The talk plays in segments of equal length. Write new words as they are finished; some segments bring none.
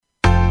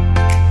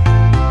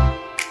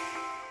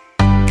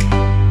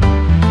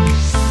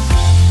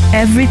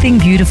Everything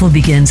beautiful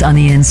begins on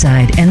the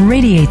inside and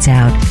radiates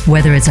out,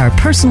 whether it's our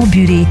personal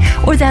beauty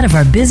or that of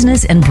our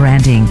business and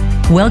branding.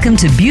 Welcome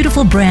to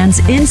Beautiful Brands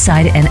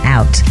Inside and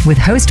Out with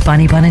host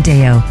Bonnie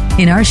Bonadeo.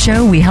 In our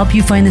show, we help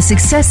you find the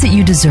success that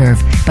you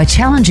deserve by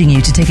challenging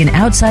you to take an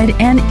outside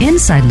and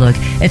inside look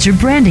at your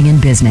branding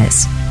and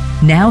business.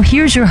 Now,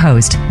 here's your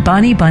host,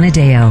 Bonnie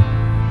Bonadeo.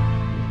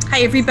 Hi,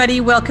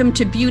 everybody. Welcome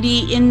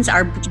to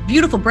our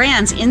Beautiful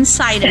Brands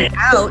Inside and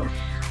Out.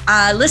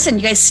 Listen,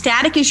 you guys,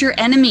 static is your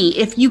enemy.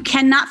 If you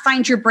cannot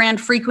find your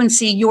brand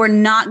frequency, you're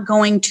not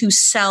going to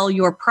sell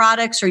your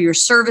products or your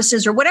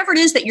services or whatever it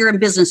is that you're in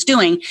business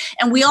doing.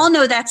 And we all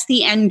know that's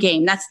the end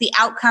game. That's the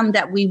outcome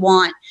that we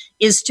want,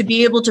 is to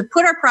be able to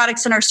put our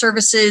products and our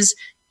services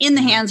in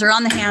the hands or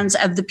on the hands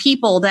of the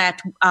people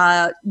that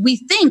we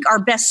think are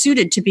best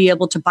suited to be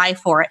able to buy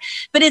for it.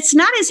 But it's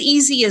not as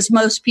easy as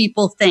most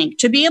people think.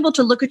 To be able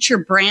to look at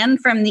your brand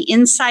from the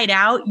inside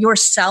out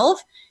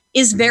yourself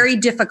is very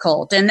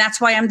difficult. And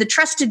that's why I'm the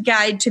trusted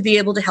guide to be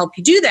able to help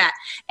you do that.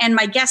 And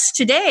my guests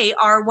today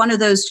are one of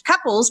those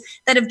couples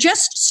that have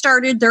just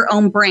started their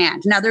own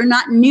brand. Now, they're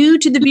not new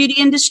to the beauty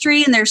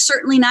industry, and they're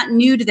certainly not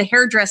new to the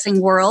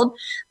hairdressing world.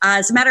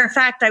 As a matter of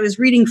fact, I was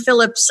reading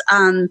Philip's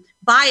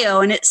bio,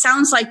 and it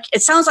sounds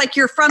like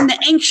you're from the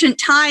ancient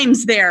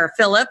times there,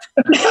 Philip.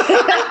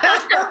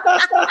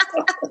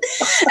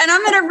 And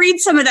I'm going to read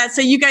some of that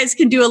so you guys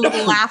can do a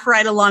little laugh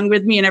right along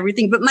with me and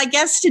everything. But my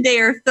guests today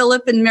are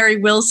Philip and Mary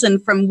Wilson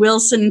from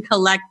Wilson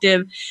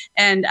Collective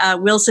and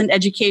Wilson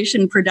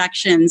Education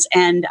Productions.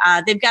 And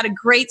they've got a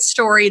great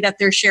story that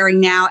they're sharing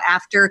now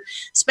after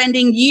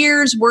spending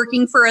years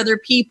working for other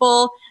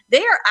people.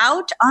 They are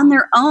out on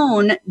their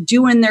own,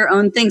 doing their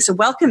own thing. So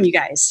welcome, you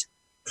guys.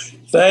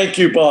 Thank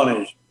you,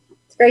 Bonnie.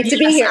 It's great to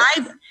be here.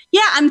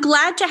 I'm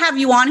glad to have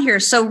you on here.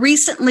 So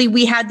recently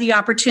we had the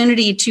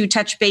opportunity to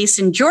touch base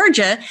in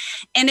Georgia,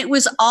 and it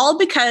was all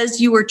because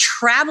you were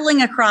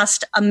traveling across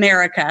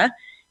America.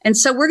 And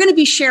so we're going to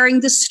be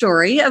sharing the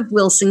story of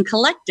Wilson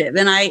Collective.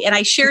 And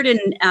I shared in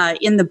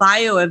the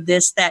bio of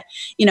this that,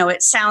 you know,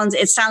 it sounds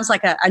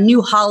like a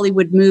new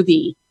Hollywood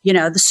movie, you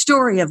know, the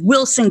story of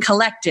Wilson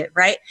Collective,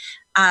 right?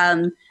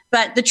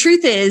 But the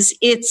truth is,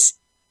 it's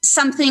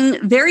something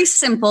very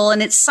simple,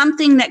 and it's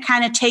something that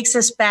kind of takes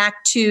us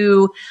back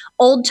to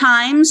old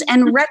times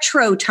and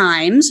retro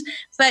times,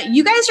 but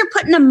you guys are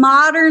putting a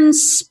modern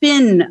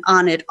spin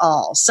on it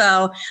all.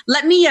 So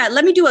let me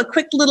do a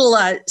quick little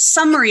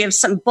summary of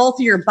both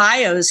of your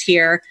bios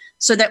here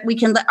so that we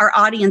can let our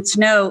audience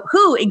know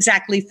who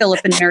exactly Philip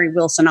and Mary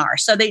Wilson are.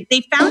 So they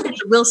founded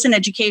the Wilson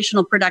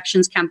Educational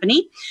Productions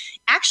Company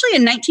actually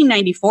in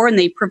 1994, and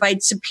they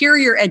provide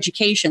superior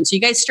education. So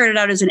you guys started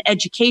out as an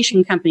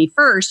education company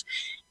first,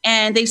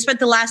 and they've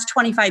spent the last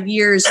 25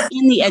 years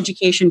in the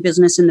education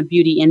business in the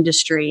beauty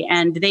industry.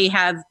 And they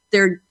have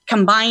their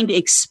combined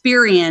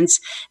experience.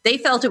 They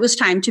felt it was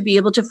time to be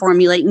able to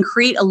formulate and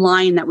create a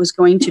line that was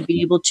going to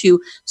be able to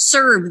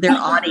serve their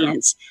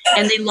audience.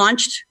 And they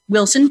launched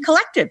Wilson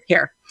Collective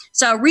here.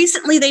 So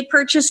recently they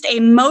purchased a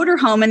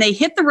motorhome, and they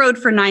hit the road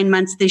for 9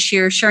 months this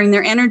year, sharing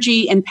their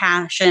energy and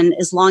passion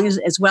as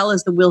well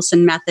as the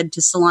Wilson method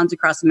to salons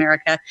across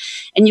America.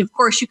 And of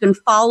course, you can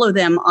follow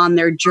them on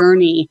their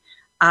journey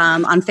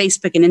on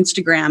Facebook and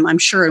Instagram, I'm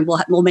sure, and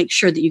we'll make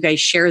sure that you guys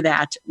share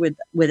that with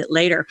it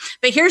later.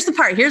 But here's the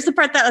part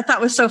that I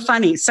thought was so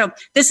funny. So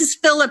this is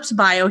Philip's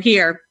bio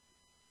here.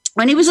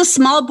 When he was a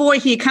small boy,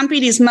 he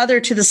accompanied his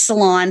mother to the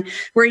salon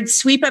where he'd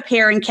sweep up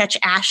hair and catch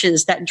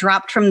ashes that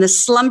dropped from the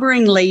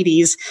slumbering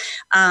ladies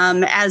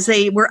as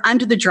they were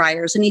under the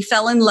dryers, and he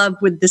fell in love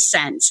with the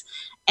scent.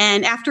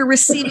 And after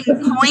receiving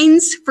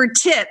coins for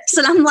tips,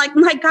 and I'm like,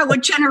 my God,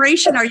 what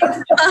generation are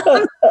you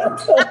from?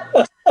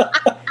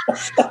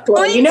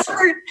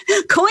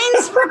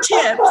 Coins for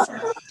tips.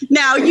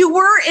 Now, you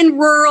were in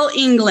rural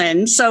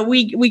England, so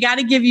we got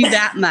to give you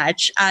that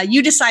much.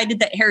 You decided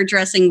that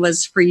hairdressing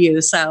was for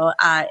you, so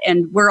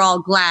and we're all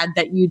glad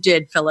that you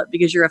did, Philip,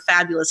 because you're a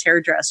fabulous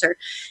hairdresser.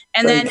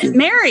 And Thank you.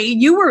 Mary,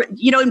 you were,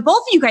 and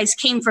both of you guys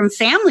came from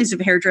families of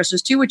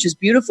hairdressers too, which is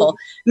beautiful.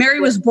 Mary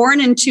was born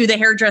into the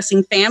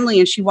hairdressing family,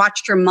 and she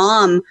watched her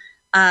mom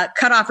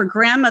cut off her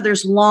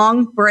grandmother's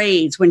long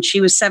braids when she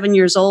was 7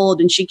 years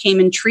old, and she became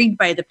intrigued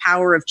by the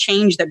power of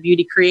change that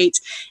beauty creates.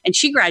 And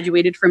she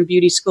graduated from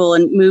beauty school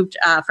and moved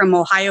from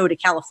Ohio to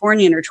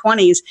California in her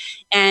 20s,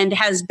 and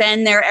has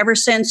been there ever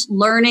since,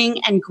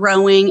 learning and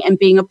growing and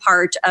being a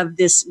part of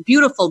this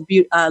beautiful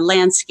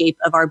landscape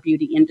of our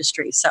beauty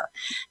industry. So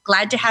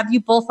glad to have you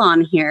both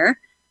on here.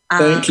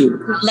 Thank you.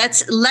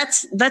 Let's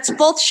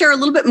both share a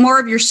little bit more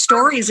of your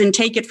stories and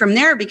take it from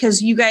there,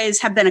 because you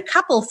guys have been a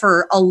couple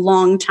for a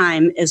long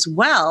time as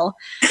well.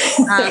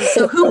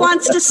 So who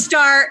wants to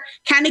start?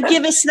 Kind of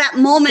give us that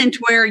moment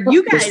where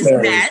you guys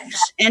met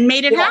and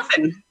made it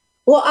happen.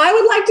 Well, I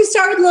would like to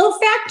start with a little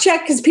fact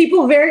check, because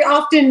people very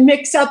often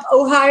mix up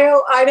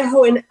Ohio,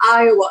 Idaho, and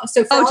Iowa.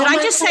 So, did I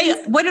just say?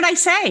 What did I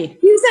say?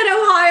 You said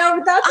Ohio,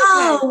 but that's okay.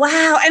 Oh,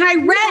 wow! And I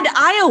read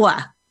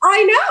Iowa.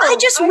 I know. I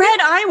just read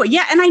Iowa.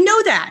 Yeah, and I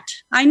know that.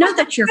 I know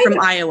that you're from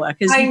Iowa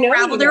because you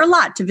travel there a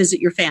lot to visit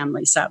your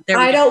family. So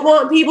I don't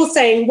want people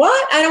saying,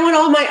 what? I don't want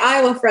all my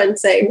Iowa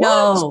friends saying,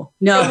 what?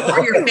 No.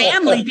 Or your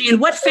family being,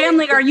 what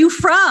family are you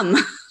from?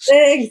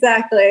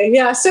 Exactly.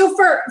 Yeah. So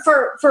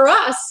for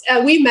us,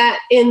 we met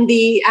in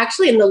the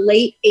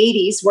late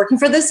 80s working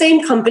for the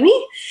same company.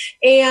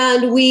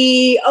 And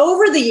we,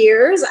 over the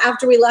years,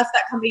 after we left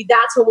that company,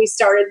 that's when we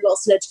started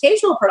Wilson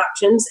Educational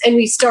Productions. And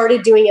we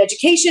started doing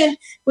education.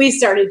 We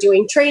started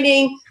doing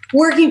training,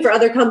 working for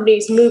other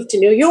companies, moved to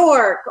New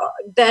York,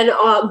 then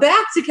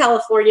back to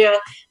California,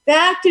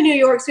 back to New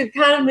York. So we've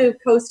kind of moved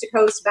coast to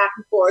coast, back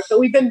and forth. But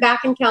we've been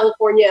back in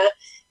California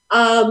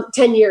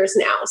 10 years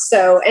now.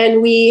 So,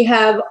 and we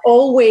have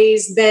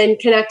always been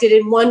connected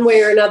in one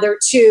way or another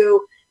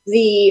to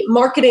the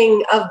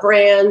marketing of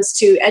brands,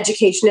 to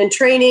education and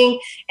training,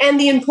 and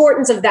the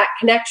importance of that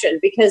connection,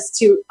 because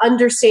to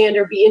understand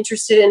or be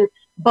interested in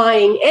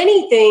buying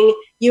anything,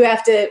 you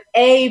have to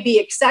A, be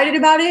excited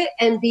about it,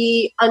 and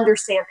B,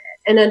 understand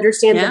it and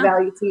understand the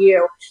value to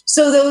you.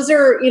 So those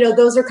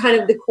are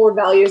kind of the core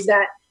values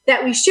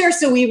that we share.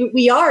 So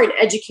we are an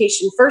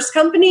education first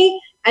company,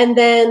 and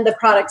then the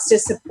products to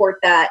support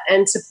that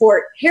and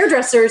support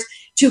hairdressers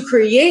to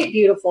create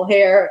beautiful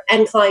hair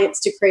and clients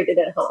to create it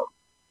at home.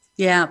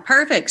 Yeah,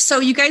 perfect. So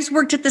you guys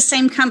worked at the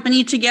same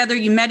company together.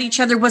 You met each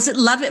other. Was it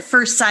love at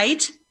first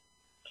sight?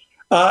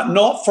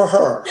 Not for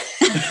her.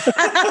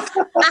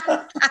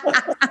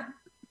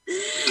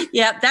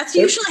 Yeah, that's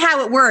usually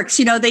how it works.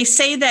 You know, they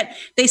say that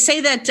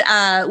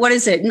what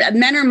is it?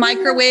 Men are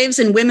microwaves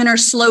and women are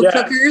slow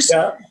cookers.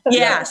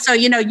 Yeah. So,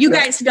 you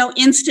guys know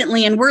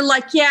instantly, and we're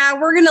like,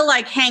 we're going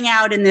to hang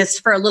out in this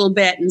for a little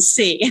bit and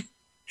see.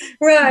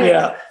 Right.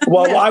 Yeah.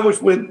 Well,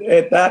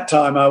 at that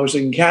time, I was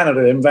in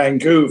Canada, in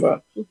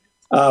Vancouver.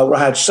 I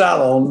had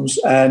salons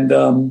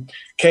and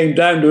came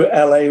down to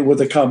LA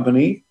with a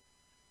company.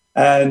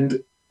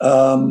 And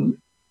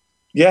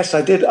yes,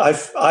 I did. I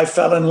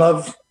fell in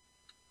love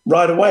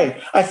right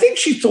away. I think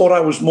she thought I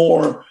was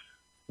more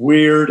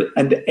weird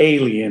and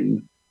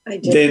alien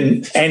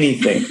than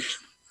anything,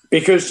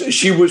 because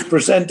she was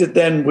presented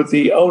then with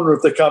the owner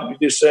of the company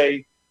to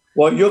say,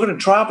 well, you're going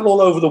to travel all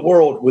over the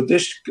world with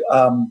this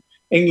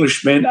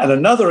Englishman and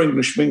another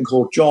Englishman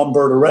called John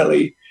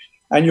Bertarelli,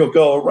 and you'll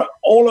go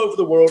all over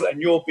the world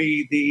and you'll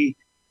be the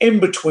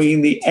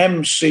in-between, the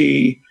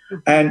MC,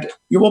 and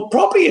you will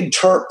probably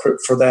interpret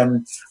for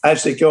them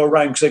as they go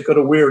around because they've got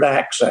a weird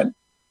accent.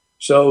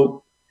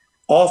 So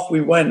off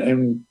we went,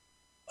 and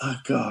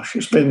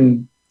it's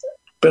been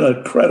an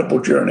incredible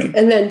journey.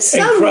 And then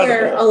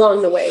somewhere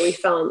along the way, we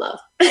fell in love.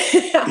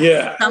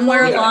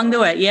 Somewhere along the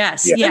way,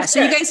 yes. Yeah.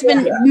 So you guys have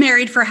been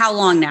married for how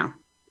long now?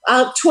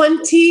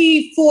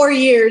 24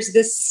 years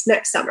this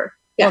next summer.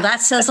 Yeah. Well,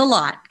 that says a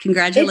lot.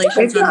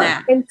 Congratulations on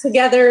that. And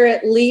together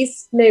at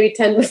least maybe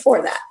 10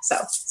 before that. So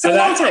it's a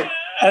long time.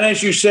 And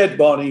as you said,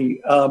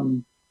 Bonnie,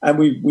 and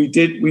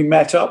we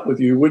met up with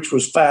you, which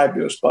was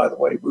fabulous, by the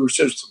way. We were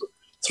just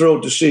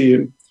thrilled to see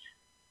you.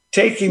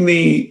 Taking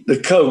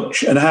the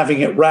coach and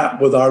having it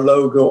wrapped with our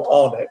logo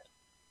on it.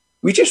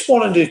 We just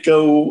wanted to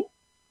go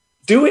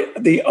do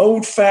it the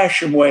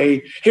old-fashioned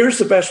way. Here's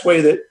the best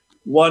way that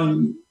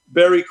one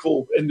very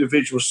cool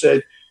individual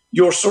said,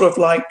 you're sort of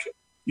like,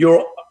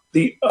 you're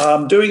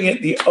doing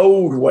it the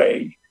old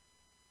way,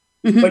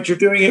 but you're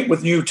doing it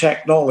with new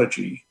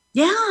technology.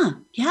 Yeah.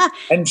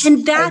 And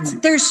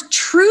there's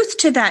truth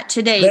to that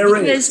today.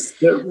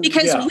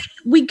 Because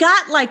we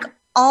got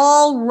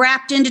all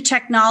wrapped into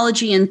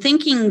technology and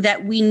thinking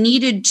that we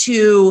needed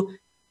to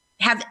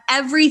have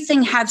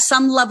everything have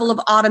some level of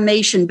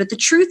automation. But the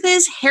truth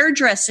is,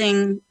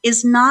 hairdressing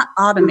is not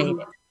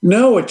automated.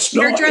 No, it's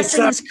not.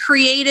 Hairdressing is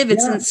creative.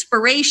 It's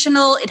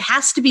inspirational. It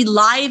has to be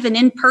live and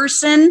in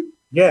person.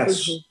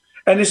 Yes.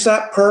 And it's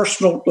that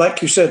personal,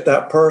 like you said,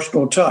 that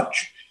personal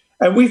touch.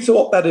 And we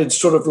thought that had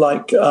sort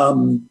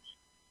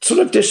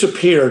of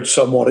disappeared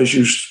somewhat, as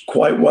you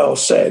quite well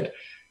said.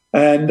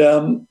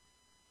 And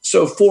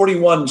so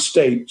 41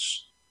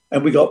 states,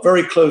 and we got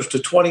very close to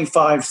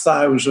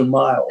 25,000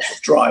 miles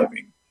of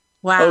driving.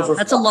 Wow,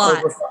 that's a lot.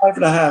 Over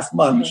 5.5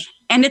 months.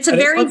 And it's a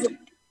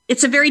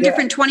very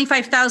different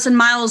 25,000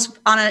 miles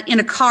in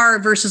a car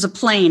versus a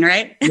plane,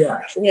 right?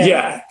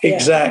 Yeah,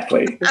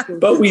 exactly.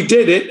 But we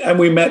did it, and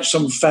we met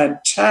some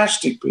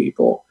fantastic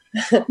people.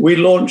 We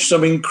launched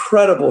some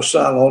incredible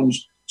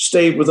salons,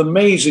 stayed with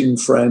amazing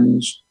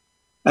friends,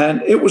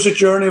 and it was a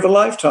journey of a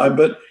lifetime.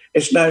 But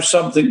it's now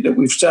something that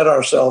we've set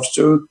ourselves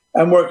to,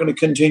 and we're going to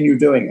continue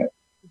doing it.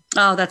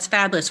 Oh, that's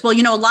fabulous. Well,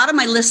 a lot of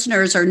my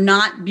listeners are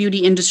not beauty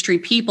industry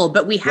people,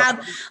 but we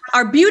have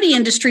our beauty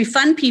industry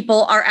fun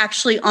people are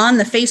actually on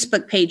the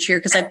Facebook page here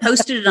because I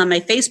posted it on my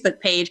Facebook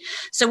page.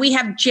 So we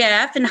have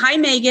Jeff, and hi,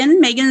 Megan.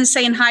 Megan is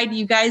saying hi to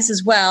you guys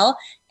as well.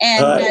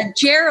 And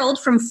Gerald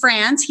from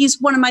France, he's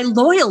one of my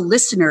loyal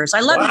listeners.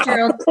 I love you,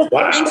 Gerald.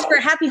 Thanks for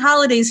happy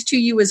holidays to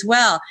you as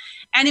well.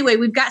 Anyway,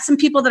 we've got some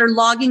people that are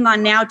logging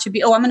on now I'm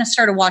going to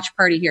start a watch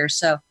party here.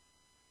 So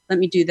let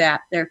me do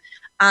that there.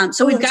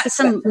 So we've got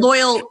some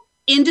loyal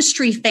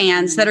industry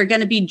fans that are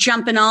going to be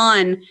jumping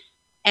on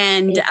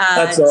and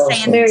awesome.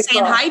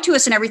 saying hi to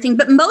us and everything.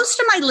 But most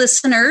of my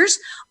listeners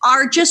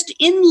are just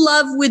in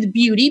love with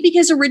beauty,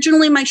 because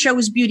originally my show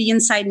was Beauty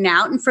Inside and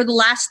Out. And for the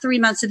last 3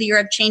 months of the year,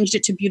 I've changed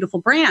it to Beautiful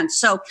Brands.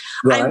 So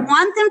I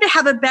want them to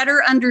have a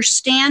better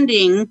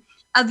understanding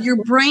of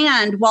your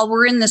brand while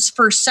we're in this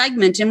first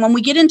segment. And when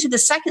we get into the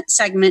second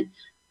segment,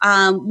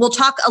 we'll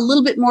talk a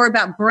little bit more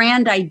about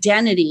brand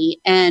identity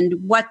and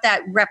what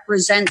that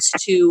represents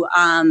to,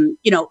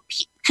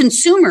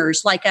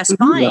 consumers like us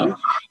buying,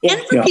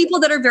 and for people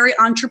that are very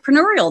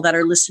entrepreneurial that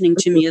are listening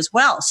to me as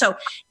well. So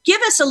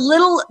give us an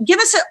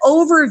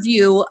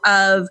overview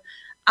of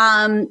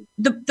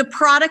the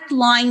product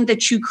line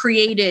that you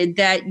created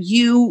that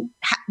you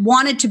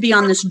wanted to be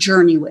on this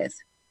journey with.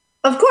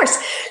 Of course.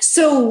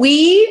 So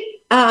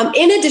we,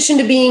 in addition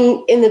to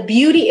being in the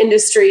beauty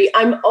industry,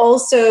 I'm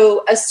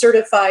also a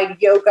certified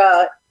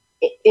yoga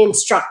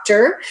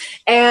instructor.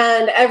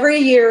 And every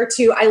year or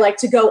two, I like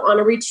to go on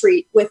a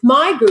retreat with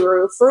my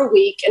guru for a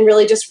week and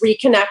really just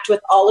reconnect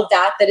with all of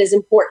that is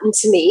important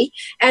to me.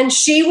 And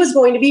she was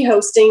going to be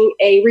hosting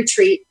a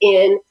retreat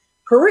in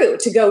Peru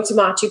to go to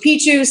Machu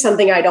Picchu,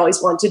 something I'd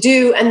always wanted to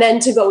do, and then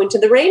to go into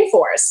the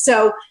rainforest.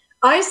 So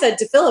I said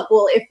to Philip,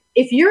 well,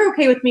 if you're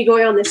okay with me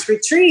going on this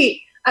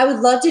retreat, I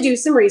would love to do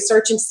some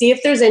research and see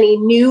if there's any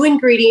new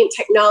ingredient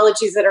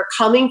technologies that are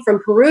coming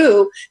from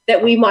Peru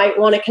that we might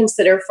want to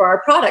consider for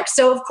our product.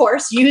 So, of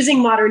course,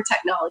 using modern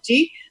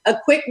technology, a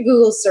quick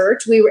Google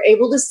search, we were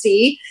able to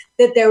see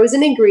that there was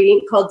an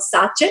ingredient called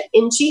Sacha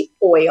Inchi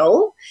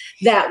oil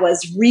that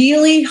was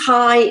really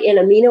high in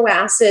amino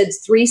acids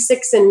 3,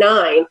 6, and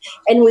 9,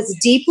 and was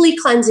deeply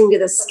cleansing to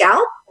the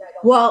scalp,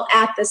 while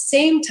at the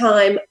same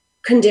time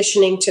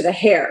conditioning to the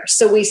hair.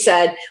 So we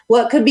said,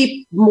 what could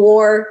be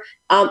more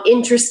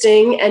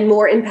interesting and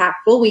more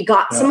impactful? We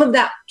got some of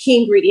that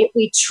key ingredient.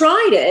 We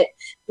tried it.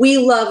 We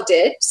loved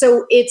it.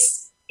 So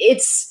it's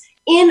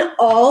in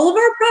all of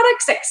our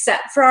products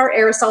except for our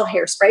aerosol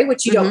hairspray,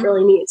 which you don't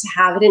really need to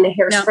have it in a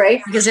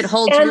hairspray. Because it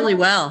holds really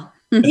well.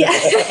 So,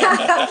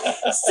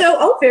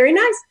 very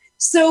nice.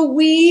 So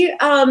we,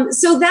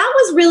 so that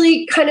was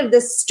really kind of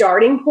the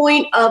starting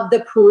point of the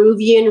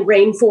Peruvian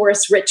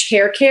rainforest rich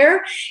hair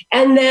care.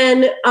 And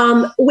then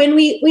when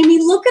we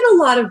look at a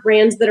lot of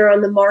brands that are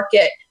on the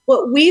market,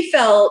 what we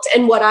felt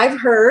and what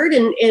I've heard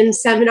in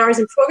seminars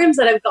and programs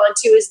that I've gone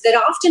to is that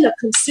often a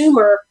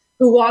consumer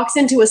who walks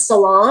into a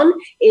salon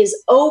is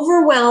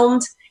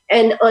overwhelmed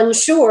and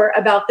unsure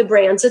about the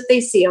brands that they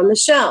see on the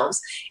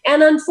shelves.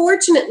 And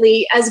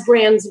unfortunately, as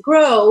brands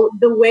grow,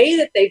 the way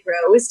that they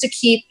grow is to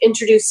keep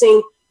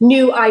introducing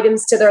new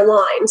items to their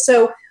line.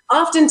 So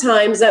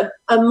oftentimes a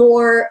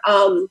more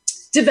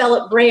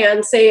developed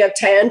brand, say a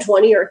 10,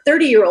 20, or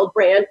 30-year-old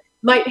brand,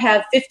 might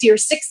have 50 or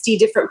 60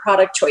 different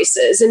product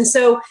choices. And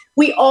so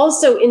we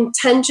also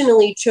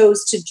intentionally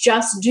chose to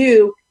just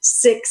do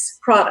 6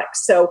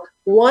 products. So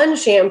 1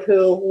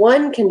 shampoo,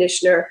 1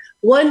 conditioner,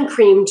 1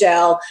 cream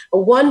gel, a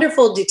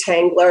wonderful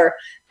detangler,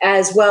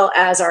 as well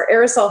as our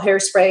aerosol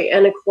hairspray,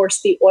 and of course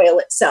the oil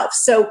itself.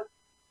 So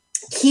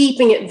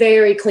keeping it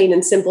very clean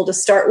and simple to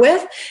start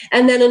with.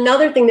 And then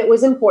another thing that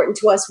was important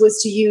to us was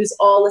to use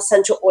all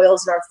essential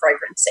oils in our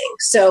fragrancing,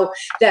 so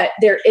that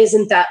there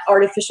isn't that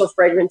artificial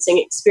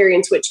fragrancing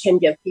experience, which can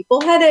give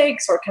people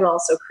headaches or can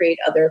also create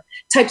other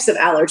types of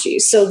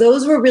allergies. So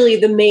those were really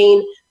the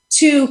main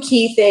 2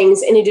 key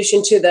things, in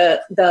addition to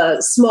the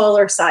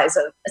smaller size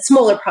of a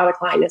smaller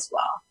product line as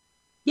well.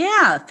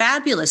 Yeah,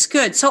 fabulous.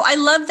 Good. So I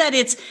love that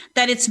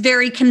it's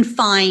very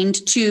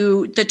confined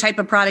to the type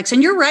of products.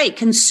 And you're right,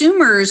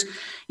 consumers,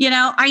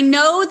 I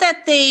know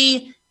that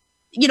they,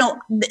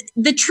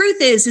 the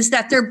truth is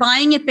that they're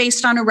buying it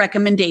based on a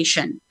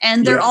recommendation,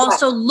 and they're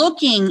also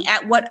looking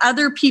at what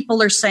other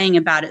people are saying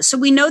about it. So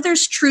we know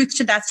there's truth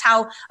to that's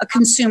how a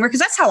consumer, because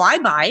that's how I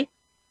buy.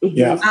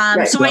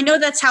 So I know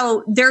that's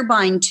how they're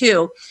buying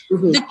too.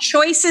 The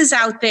choices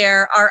out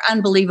there are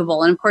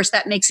unbelievable. And of course,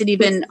 that makes it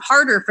even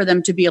harder for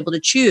them to be able to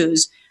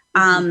choose.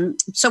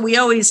 So we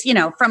always,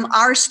 from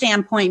our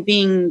standpoint,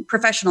 being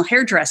professional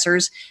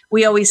hairdressers,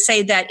 we always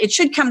say that it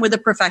should come with a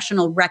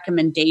professional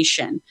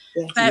recommendation.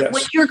 But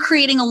when you're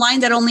creating a line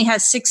that only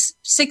has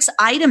six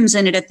items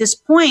in it at this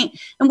point,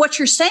 and what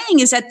you're saying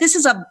is that this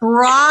is a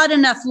broad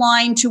enough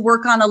line to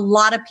work on a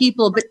lot of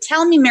people. But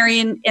tell me, Mary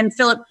and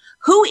Philip,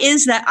 who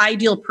is that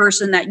ideal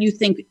person that you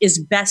think is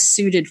best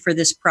suited for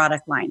this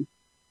product line?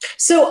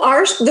 So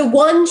the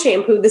one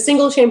shampoo, the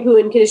single shampoo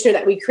and conditioner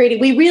that we created,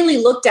 we really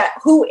looked at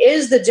who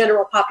is the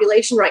general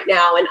population right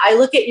now. And I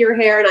look at your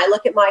hair and I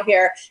look at my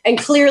hair, and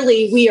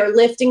clearly we are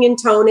lifting and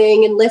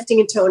toning and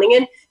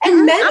many.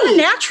 I'm a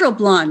natural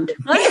blonde.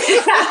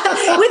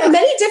 With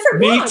many different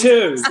blondes. Me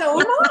too.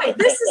 So am I.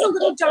 This is a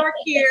little dark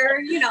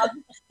here.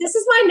 This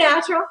is my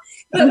natural.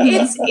 But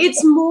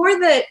it's more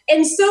that,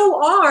 and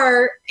so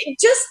are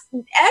just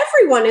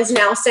everyone is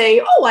now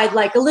saying, oh, I'd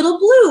like a little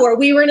blue. Or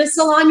we were in a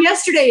salon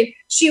yesterday.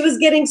 She was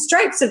getting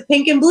stripes of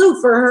pink and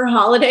blue for her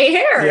holiday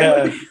hair.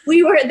 Yeah.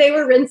 They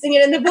were rinsing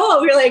it in the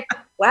bowl. We were like,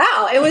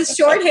 wow, it was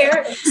short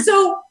hair.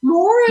 So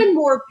more and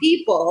more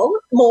people,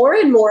 more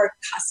and more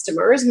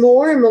customers,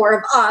 more and more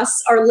of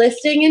us are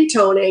lifting and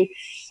toning.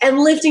 And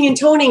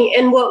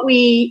what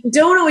we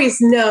don't always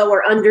know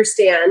or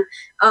understand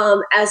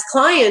as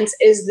clients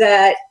is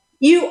that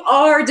you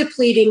are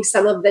depleting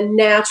some of the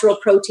natural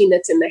protein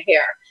that's in the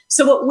hair.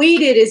 So what we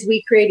did is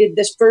we created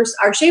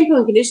our shampoo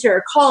and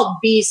conditioner called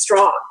Be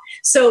Strong.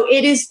 So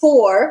it is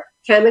for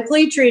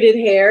chemically treated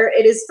hair.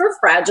 It is for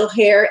fragile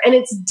hair, and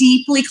it's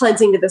deeply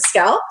cleansing to the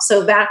scalp.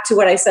 So back to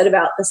what I said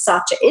about the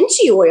Sacha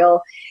Inchi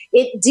oil,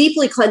 it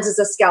deeply cleanses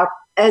the scalp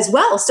as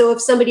well. So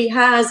if somebody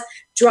has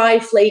dry,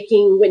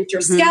 flaking winter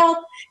scalp,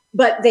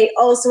 but they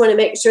also want to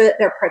make sure that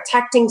they're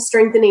protecting,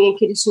 strengthening, and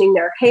conditioning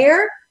their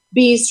hair,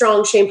 Be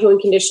Strong shampoo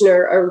and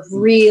conditioner are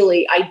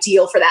really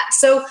ideal for that.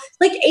 So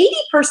like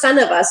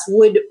 80% of us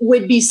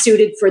would be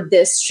suited for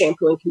this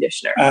shampoo and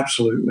conditioner.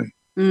 Absolutely.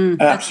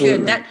 That's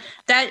good.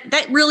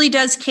 That really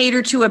does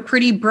cater to a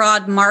pretty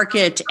broad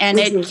market, and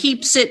it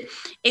keeps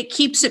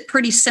it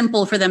pretty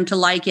simple for them to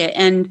like it.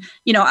 And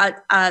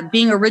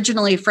being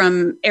originally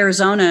from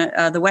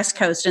Arizona, the West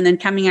Coast, and then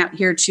coming out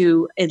here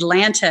to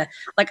Atlanta,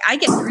 like I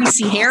get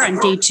greasy hair on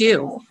day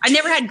 2. I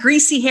never had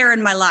greasy hair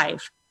in my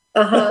life.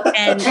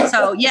 And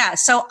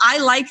so I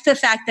like the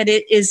fact that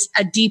it is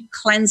a deep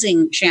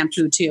cleansing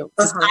shampoo too,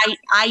 because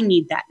I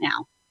need that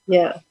now.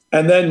 Yeah.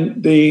 And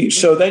then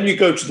then you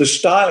go to the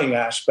styling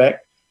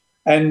aspect,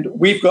 and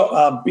we've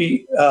got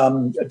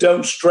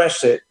Don't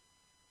Stress It.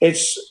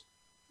 It's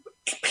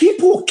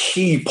people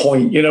key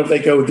point, they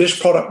go, this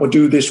product will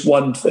do this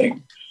one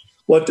thing.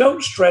 Well,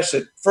 Don't Stress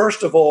It.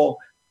 First of all,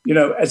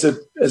 as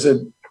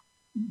a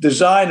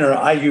designer,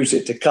 I use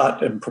it to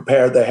cut and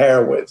prepare the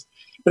hair with.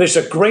 But it's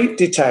a great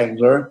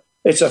detangler.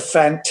 It's a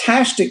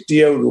fantastic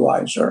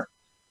deodorizer.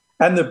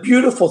 And the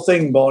beautiful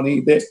thing,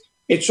 Bonnie, that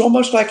it's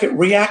almost like it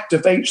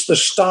reactivates the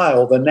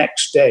style the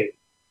next day,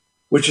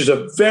 which is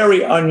a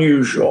very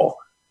unusual.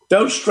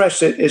 Don't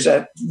Stress It is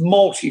a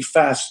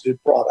multifaceted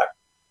product.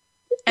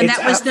 And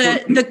that was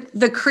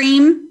the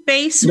cream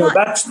base one? No,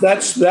 that's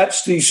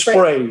the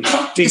spray.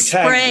 The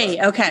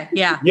spray, okay,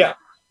 yeah. Yeah.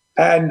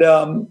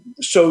 And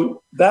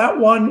so that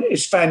one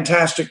is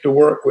fantastic to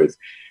work with.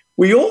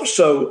 We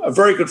also, a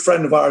very good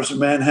friend of ours in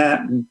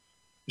Manhattan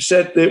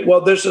said that,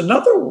 well, there's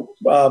another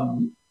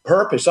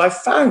purpose I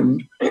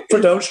found for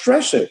Don't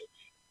Stress It.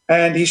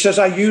 And he says,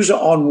 I use it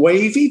on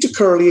wavy to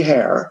curly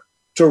hair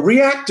to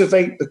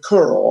reactivate the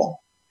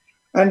curl.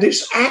 And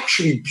it's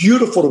actually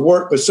beautiful to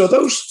work with. So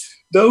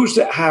those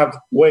that have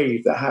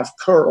wave, that have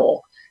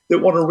curl, that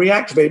want to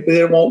reactivate, but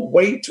they want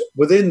weight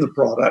within the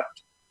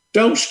product,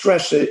 Don't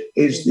Stress It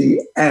is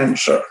the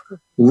answer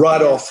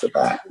right off the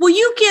bat. Will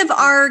you give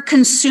our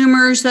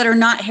consumers that are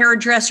not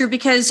hairdresser,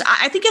 because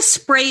I think a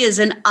spray is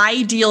an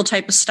ideal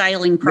type of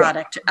styling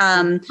product.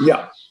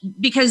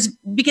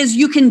 Because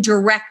you can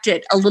direct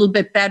it a little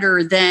bit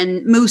better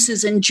than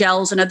mousses and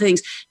gels and other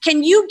things.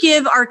 Can you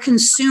give our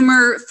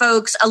consumer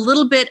folks a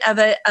little bit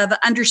of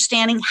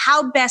understanding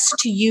how best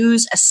to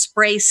use a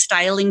spray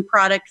styling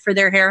product for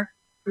their hair?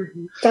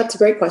 That's a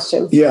great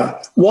question.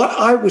 Yeah. What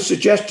I would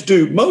suggest to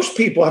do, most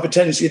people have a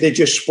tendency, they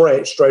just spray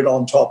it straight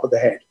on top of the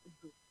head.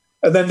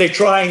 And then they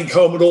try and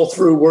comb it all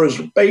through,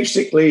 whereas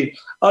basically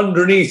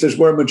underneath is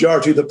where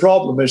majority of the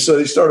problem is. So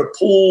they start to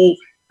pull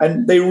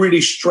and they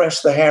really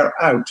stress the hair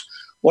out.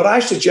 What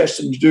I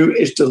suggest them to do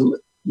is to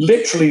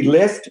literally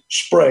lift,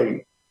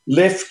 spray.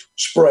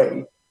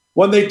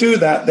 When they do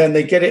that, then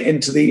they get it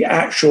into the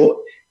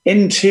actual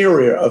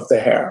interior of the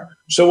hair.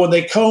 So when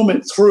they comb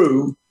it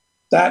through,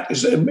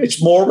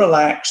 it's more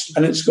relaxed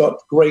and it's got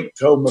great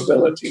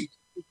combability.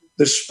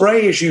 The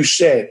spray, as you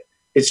said,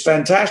 it's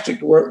fantastic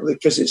to work with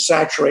because it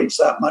saturates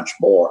that much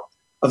more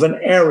of an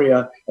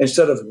area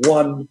instead of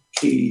one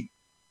key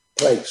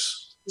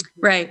place.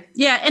 Right.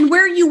 Yeah. And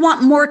where you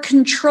want more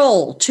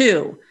control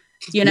too,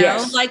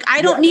 Yes. like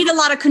I don't need a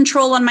lot of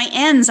control on my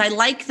ends. I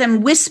like them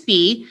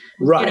wispy,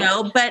 right.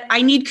 But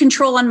I need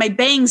control on my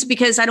bangs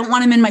because I don't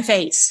want them in my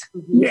face.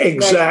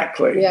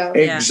 Exactly. Right. Yeah.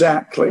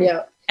 Exactly.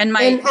 Yeah. And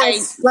my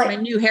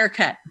new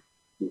haircut.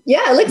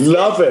 Yeah. It looks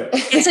Love it.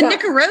 It's a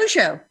Nick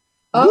Arrojo.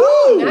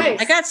 Oh, Woo! nice.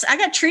 I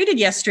got treated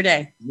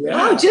yesterday.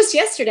 Yeah. Oh, just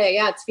yesterday.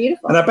 Yeah, it's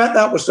beautiful. And I bet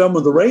that was done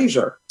with a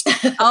razor.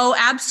 Oh,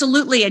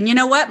 absolutely. And you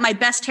know what? My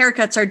best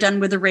haircuts are done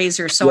with a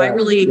razor. So I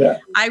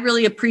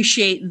really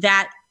appreciate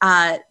that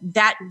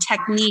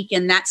technique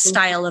and that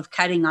style of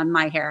cutting on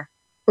my hair.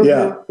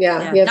 Yeah.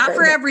 Yeah. Not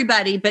for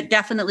everybody, but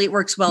definitely it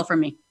works well for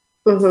me.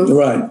 Mm-hmm.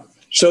 Right.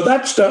 So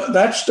that's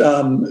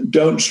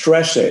Don't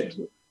Stress It.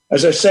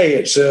 As I say,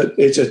 it's a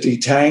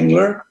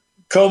detangler.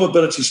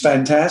 Combability is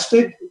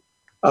fantastic.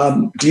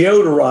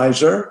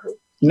 Deodorizer.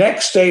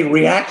 Next day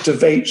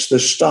reactivates the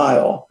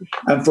style.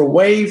 And for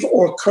wave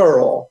or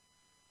curl,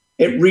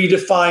 it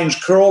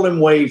redefines curl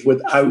and wave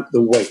without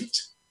the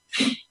weight.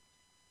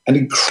 An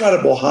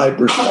incredible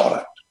hybrid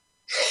product.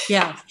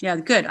 Yeah,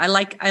 good. I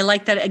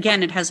like that.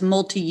 Again, it has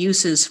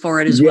multi-uses for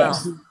it as well.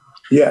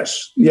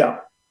 Yes,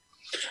 yeah.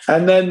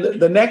 And then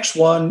the next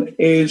one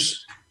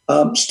is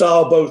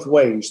style both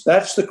ways.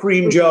 That's the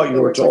cream gel you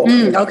were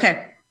talking about.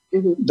 Okay.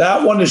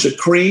 That one is a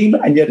cream,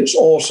 and yet it's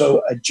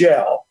also a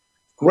gel.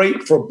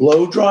 Great for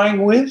blow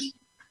drying with.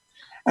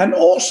 And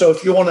also,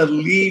 if you want to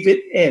leave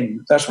it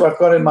in, that's what I've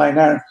got in my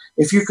hair.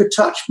 If you could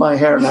touch my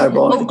hair now,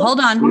 Bonnie. Oh, hold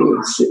on.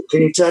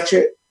 Can you touch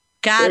it?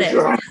 Got it.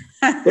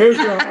 There's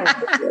your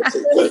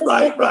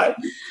hand. Right.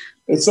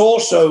 It's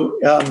also,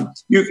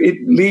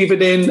 you leave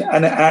it in,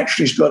 and it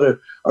actually has got a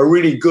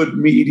really good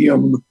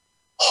medium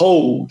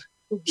hold,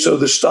 so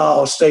the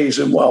style stays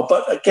in well.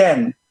 But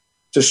again,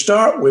 to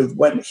start with,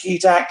 when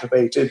heat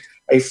activated,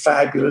 a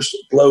fabulous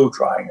blow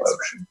drying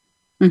lotion.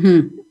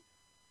 Mm-hmm.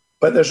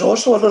 But there's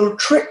also a little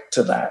trick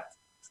to that,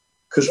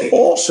 because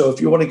also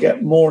if you want to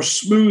get more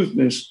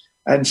smoothness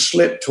and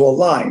slip to a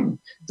line,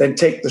 then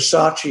take the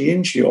Saatchi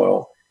Inchi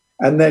oil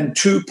and then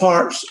 2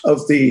 parts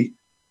of the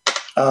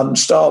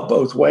style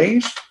both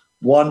ways,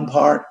 1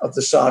 part of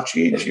the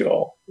Saatchi Inchi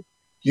oil.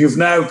 You've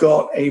now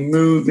got a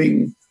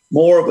moving,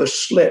 more of a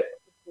slip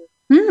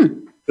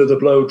to the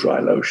blow dry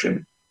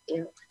lotion.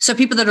 So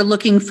people that are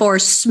looking for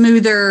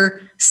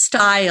smoother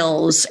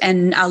styles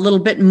and a little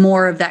bit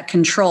more of that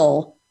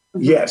control.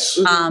 Yes.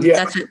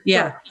 That's it.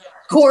 Yeah.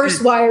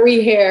 Coarse,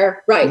 wiry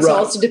hair. Right. So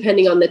also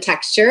depending on the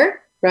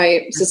texture,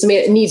 right? So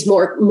it needs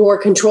more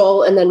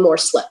control and then more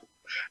slip.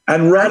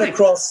 And right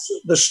across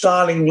the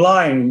styling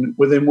line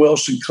within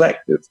Wilson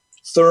Collective,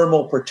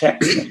 thermal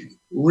protection.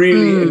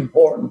 Really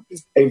important,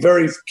 a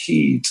very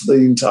key to the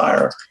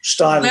entire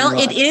styling. Well,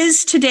 line. it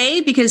is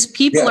today because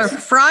people are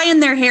frying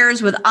their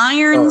hairs with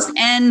irons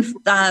and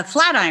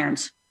flat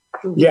irons.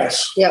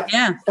 Yes. Yep.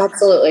 Yeah.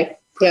 Absolutely.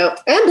 Yeah.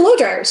 And blow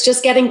dryers,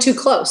 just getting too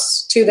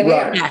close to the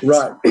hair. Yes.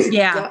 Right.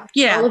 Yeah.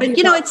 But,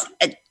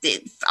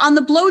 it's on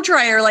the blow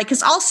dryer,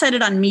 because I'll set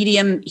it on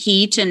medium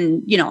heat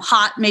and,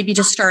 hot maybe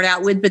to start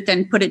out with, but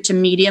then put it to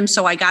medium.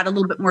 So I got a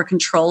little bit more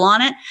control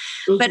on it.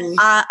 But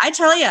I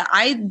tell you,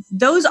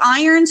 those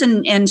irons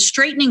and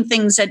straightening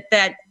things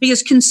that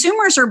because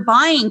consumers are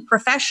buying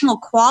professional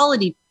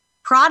quality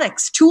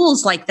products,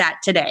 tools like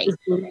that today.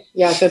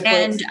 Yeah, good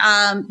point.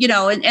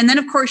 And then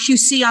of course you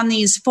see on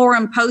these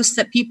forum posts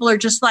that people are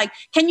just like,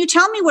 can you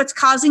tell me what's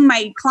causing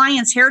my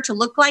client's hair to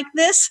look like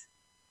this?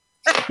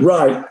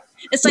 Right.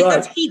 It's like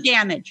that's heat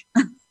damage.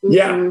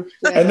 Yeah.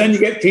 And then you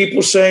get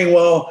people saying,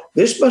 well,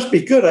 this must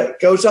be good. It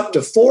goes up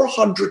to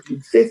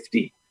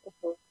 450.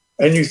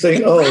 And you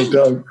think,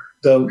 don't.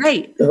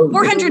 Right.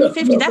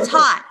 450, that's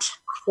hot.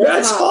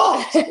 That's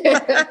hot.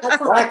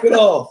 Back it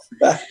off.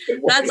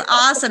 That's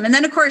awesome. And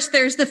then, of course,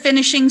 there's the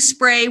finishing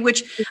spray,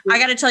 which I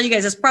got to tell you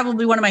guys, is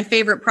probably one of my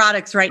favorite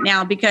products right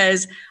now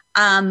because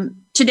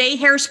today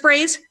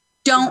hairsprays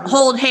don't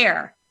hold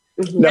hair.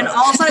 No. And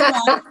all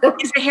I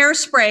want is a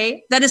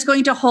hairspray that is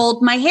going to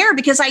hold my hair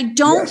because I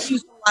don't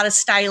use a lot of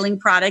styling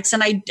products.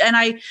 And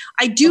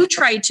I do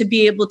try to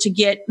be able to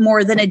get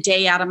more than a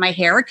day out of my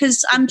hair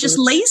because I'm just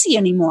lazy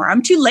anymore.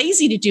 I'm too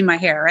lazy to do my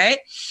hair. Right.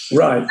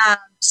 Right.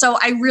 So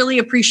I really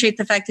appreciate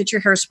the fact that your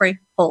hairspray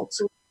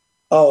holds.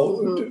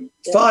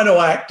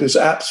 Final Act is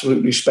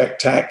absolutely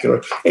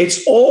spectacular.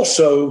 It's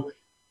also,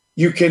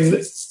 you can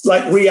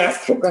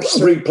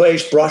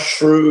replace brush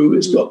through.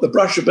 It's got the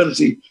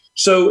brushability.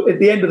 So at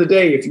the end of the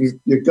day, if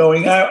you're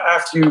going out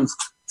after you've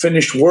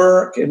finished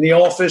work in the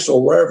office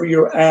or wherever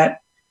you're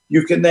at,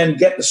 you can then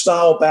get the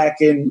style back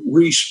in,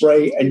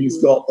 respray, and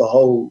you've got the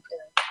hold.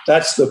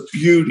 That's the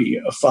beauty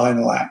of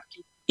Final Act.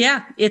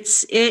 Yeah,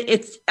 it's.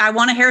 I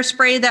want a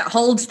hairspray that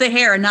holds the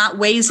hair, not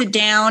weighs it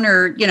down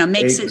or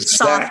makes it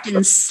soft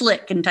and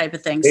slick and type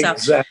of thing. So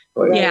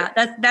yeah,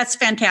 that's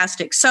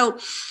fantastic. So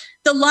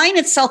the line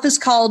itself is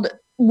called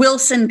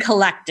Wilson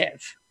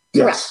Collective.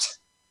 Yes. Correct.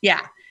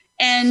 Yeah.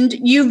 And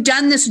you've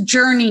done this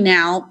journey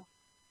now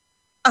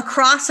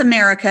across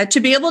America to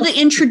be able to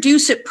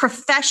introduce it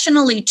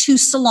professionally to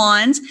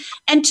salons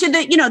and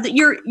to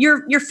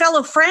your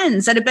fellow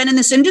friends that have been in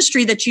this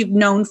industry that you've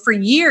known for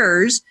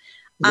years.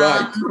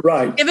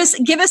 Right. Give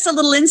us a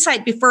little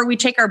insight before we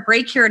take our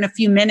break here in a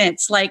few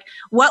minutes. Like,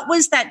 what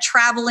was that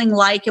traveling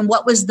like, and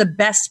what was the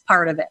best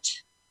part of it?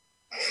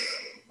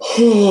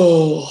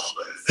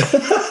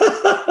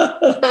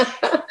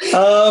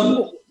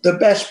 The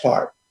best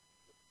part.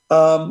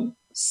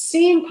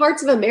 Seeing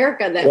parts of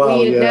America that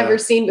we had never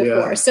seen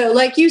before. Yeah. So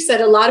like you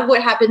said, a lot of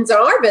what happens in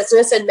our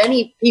business and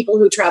many people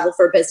who travel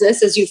for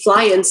business is you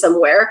fly in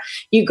somewhere,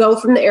 you go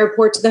from the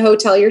airport to the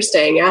hotel you're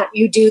staying at,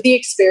 you do the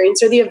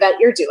experience or the event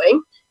you're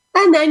doing,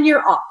 and then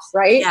you're off,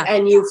 right? Yeah.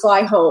 And you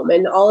fly home.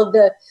 And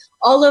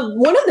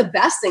one of the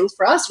best things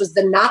for us was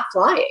the not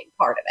flying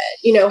part of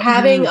it,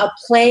 having a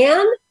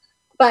plan,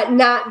 but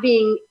not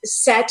being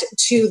set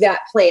to that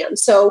plan.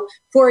 So,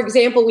 for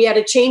example, we had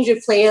a change of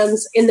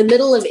plans in the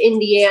middle of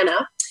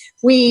Indiana.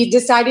 We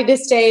decided to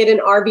stay at an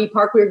RV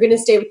park. We were going to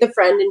stay with a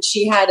friend, and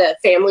she had a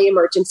family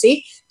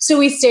emergency. So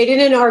we stayed in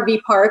an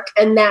RV park,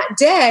 and that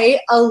day,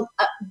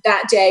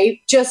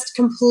 just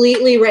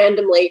completely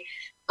randomly,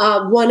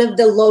 one of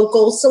the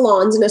local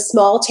salons in a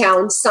small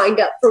town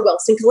signed up for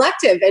Wilson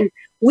Collective, and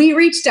we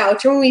reached out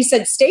to her and we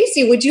said,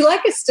 Stacy, would you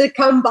like us to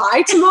come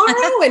by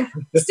tomorrow and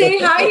say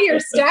hi to your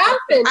staff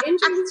and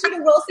introduce you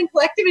to Wilson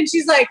Collective? And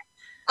she's like,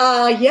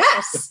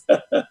 Yes.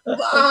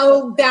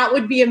 Oh, that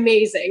would be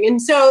amazing.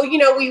 And so,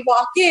 we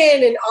walk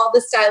in and all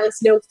the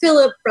stylists know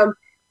Philip from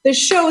the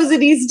shows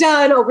that he's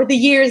done over the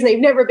years, and they've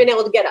never been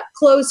able to get up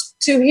close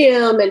to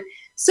him. And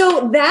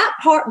so that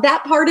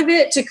part of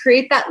it, to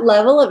create that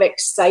level of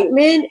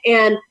excitement,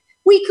 and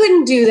we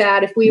couldn't do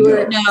that if we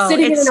were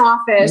sitting in an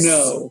office.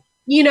 No.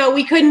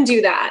 We couldn't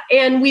do that.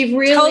 And we've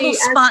really... Total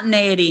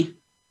spontaneity.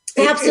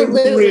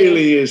 Absolutely. It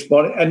really is,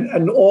 Bonnie.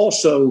 And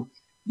also,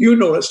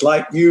 it's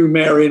like you,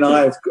 Mary, and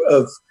I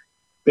have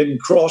been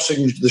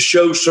crossing the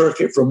show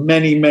circuit for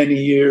many, many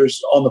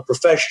years on the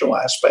professional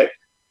aspect.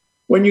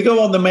 When you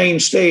go on the main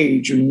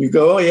stage and you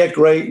go, oh, yeah,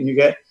 great, and you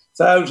get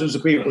thousands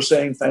of people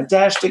saying,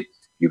 fantastic,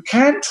 you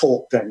can't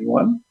talk to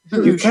anyone.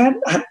 Mm-hmm. You can't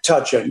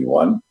touch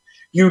anyone.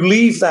 You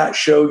leave that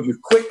show, you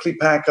quickly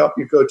pack up,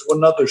 you go to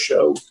another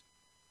show.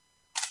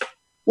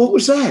 What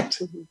was that?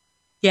 Mm-hmm.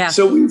 Yeah.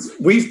 So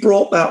we've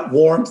brought that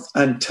warmth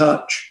and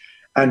touch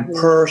and mm-hmm.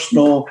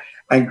 personal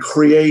and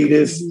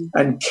creative mm-hmm.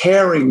 and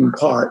caring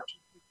part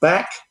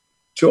back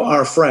to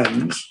our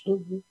friends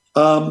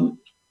mm-hmm.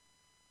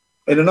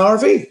 In an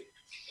RV.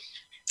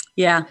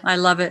 Yeah, I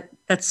love it.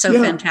 That's so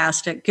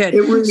fantastic. Good.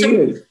 It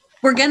really is.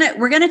 We're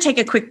gonna take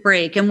a quick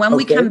break, and when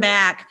we come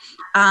back,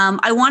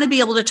 I want to be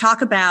able to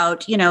talk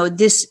about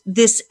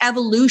this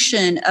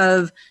evolution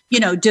of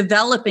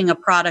developing a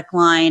product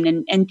line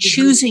and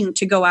choosing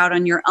to go out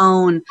on your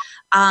own,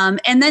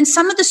 and then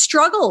some of the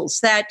struggles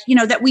that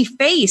that we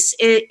face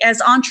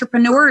as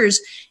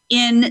entrepreneurs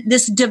in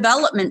this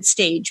development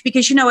stage,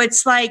 because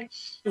it's like.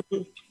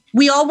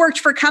 We all worked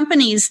for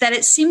companies that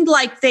it seemed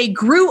like they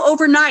grew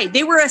overnight.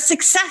 They were a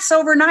success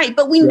overnight,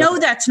 but we know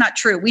that's not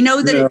true. We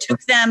know that it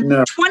took them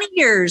 20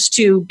 years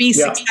to be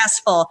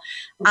successful.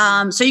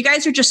 So you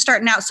guys are just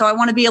starting out. So I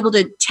want to be able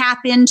to tap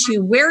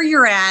into where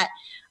you're at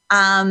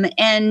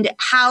and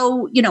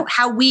how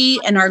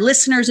we and our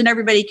listeners and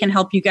everybody can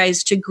help you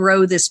guys to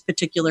grow this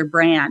particular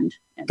brand.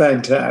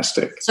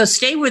 Fantastic. So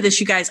stay with us,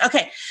 you guys.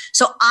 Okay.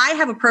 So I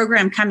have a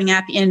program coming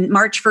up in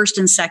March 1st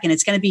and 2nd.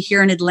 It's going to be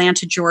here in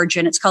Atlanta, Georgia,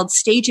 and it's called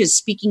Stages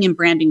Speaking and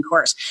Branding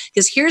Course.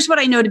 Because here's what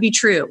I know to be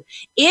true.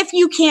 If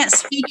you can't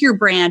speak your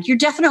brand, you're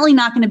definitely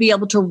not going to be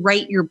able to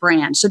write your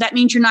brand. So that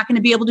means you're not going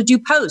to be able to do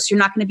posts. You're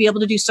not going to be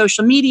able to do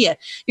social media.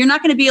 You're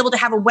not going to be able to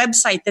have a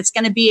website that's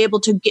going to be able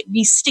to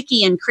be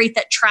sticky and create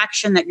that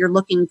traction that you're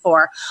looking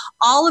for.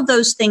 All of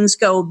those things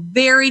go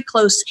very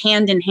close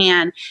hand in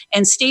hand,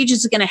 and Stages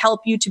is going to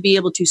help you to be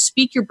able to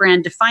speak your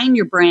brand, define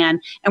your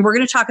brand. And we're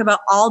going to talk about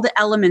all the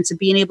elements of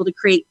being able to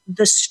create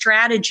the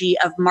strategy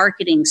of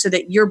marketing so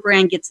that your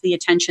brand gets the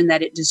attention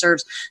that it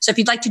deserves. So if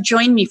you'd like to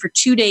join me for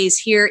 2 days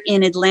here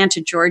in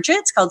Atlanta, Georgia,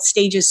 it's called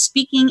Stages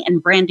Speaking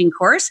and Branding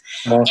Course.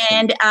 Awesome.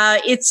 And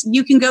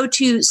you can go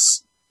to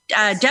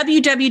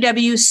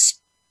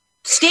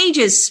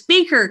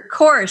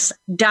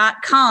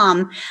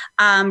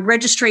www.stagespeakercourse.com.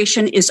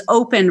 Registration is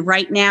open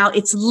right now.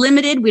 It's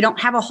limited. We don't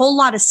have a whole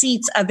lot of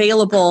seats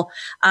available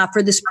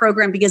for this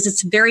program because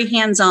it's very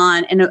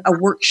hands-on and a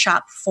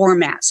workshop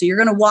format. So you're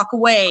going to walk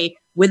away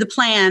with a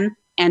plan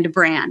and a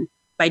brand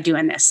by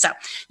doing this. So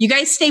you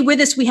guys stay with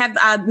us. We have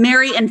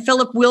Mary and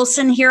Philip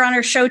Wilson here on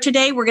our show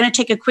today. We're going to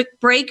take a quick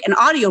break, an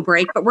audio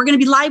break, but we're going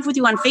to be live with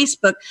you on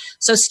Facebook.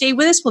 So stay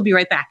with us. We'll be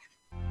right back.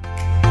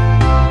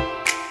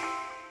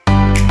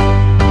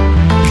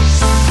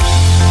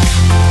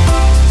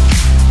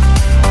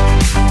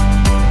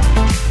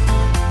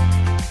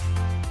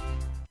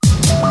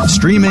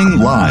 Streaming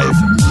live,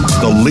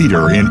 the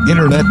leader in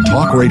Internet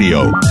talk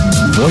radio,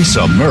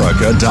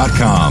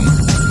 voiceamerica.com.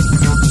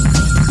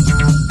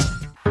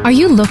 Are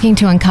you looking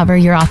to uncover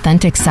your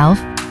authentic self?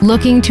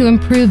 Looking to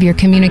improve your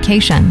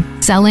communication,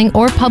 selling,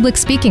 or public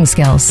speaking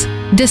skills?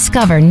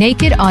 Discover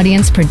Naked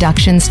Audience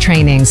Productions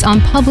trainings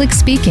on public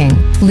speaking,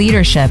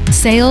 leadership,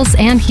 sales,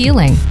 and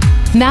healing.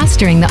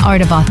 Mastering the art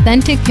of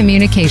authentic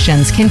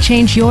communications can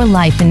change your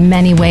life in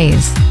many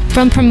ways.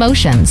 From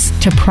promotions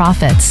to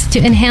profits to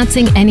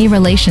enhancing any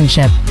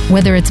relationship,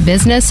 whether it's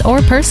business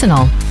or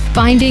personal.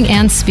 Finding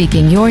and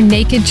speaking your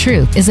naked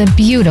truth is a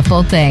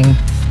beautiful thing.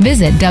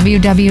 Visit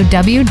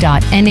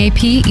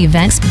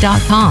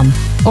www.napevents.com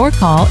or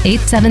call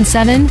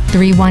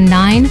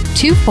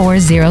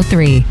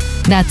 877-319-2403.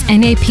 That's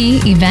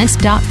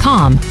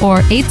napevents.com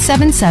or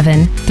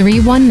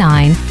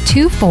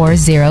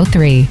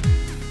 877-319-2403.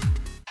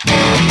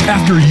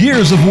 After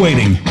years of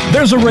waiting,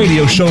 there's a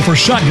radio show for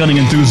shotgunning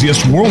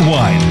enthusiasts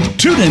worldwide.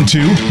 Tune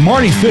into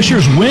Marty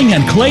Fisher's Wing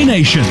and Clay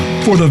Nation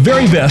for the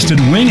very best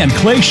in wing and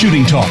clay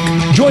shooting talk.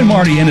 Join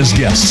Marty and his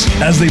guests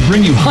as they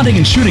bring you hunting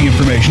and shooting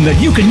information that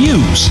you can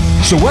use.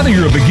 So whether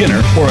you're a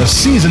beginner or a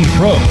seasoned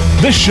pro,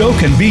 this show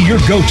can be your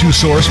go-to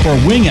source for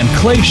wing and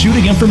clay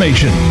shooting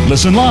information.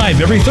 Listen live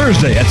every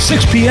Thursday at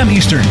 6 p.m.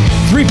 Eastern,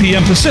 3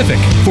 p.m. Pacific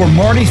for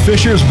Marty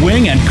Fisher's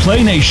Wing and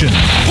Clay Nation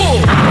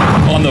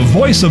on the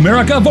Voice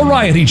America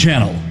Variety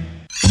Channel.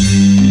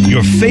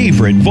 Your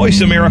favorite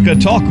Voice America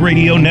Talk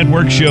Radio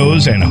Network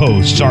shows and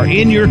hosts are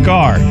in your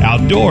car,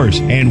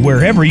 outdoors, and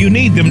wherever you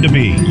need them to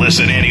be.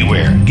 Listen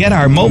anywhere. Get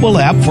our mobile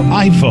app for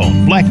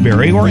iPhone,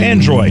 BlackBerry, or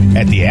Android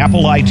at the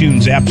Apple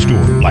iTunes App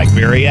Store,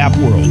 BlackBerry App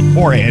World,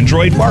 or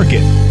Android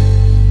Market.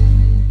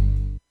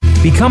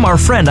 Become our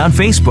friend on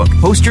Facebook.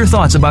 Post your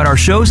thoughts about our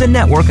shows and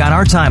network on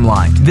our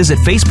timeline. Visit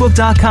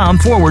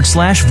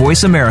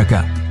facebook.com/Voice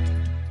America.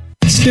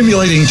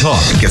 Stimulating talk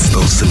gets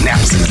those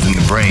synapses in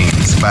the brain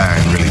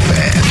firing really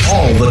fast.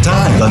 All the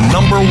time. The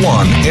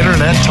 #1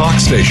 internet talk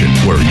station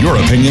where your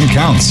opinion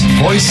counts.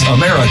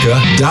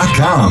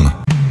 VoiceAmerica.com.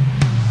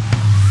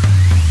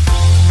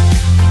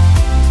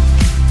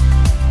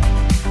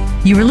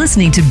 You are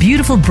listening to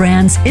Beautiful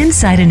Brands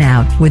Inside and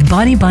Out with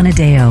Bonnie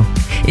Bonadeo.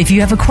 If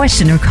you have a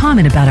question or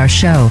comment about our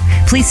show,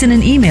 please send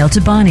an email to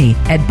Bonnie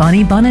at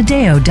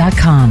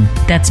BonnieBonadeo.com.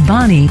 That's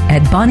Bonnie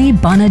at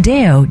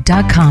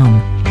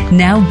BonnieBonadeo.com.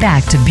 Now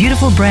back to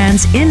Beautiful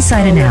Brands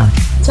Inside and Out.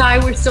 Ty,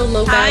 we're still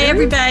low battery. Hi,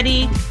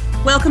 everybody.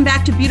 Welcome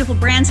back to Beautiful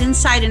Brands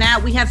Inside and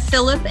Out. We have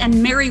Philip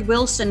and Mary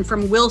Wilson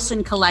from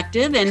Wilson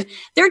Collective, and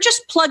they're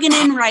just plugging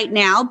in right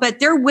now, but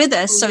they're with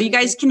us, so you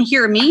guys can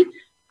hear me.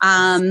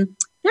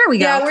 There we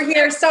go. Yeah, we're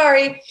here.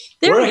 Sorry.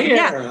 We're here.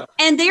 Yeah.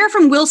 And they are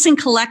from Wilson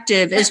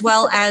Collective as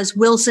well as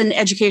Wilson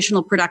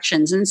Educational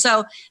Productions. And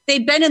so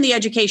they've been in the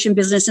education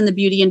business in the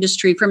beauty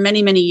industry for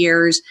many, many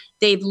years.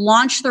 They've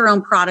launched their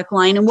own product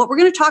line. And what we're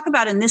going to talk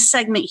about in this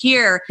segment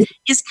here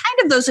is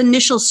kind of those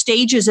initial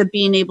stages of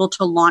being able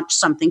to launch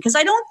something. Because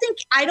I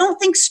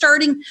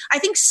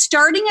think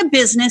starting a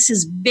business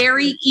is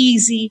very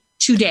easy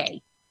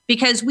today,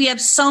 because we have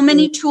so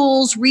many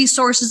tools,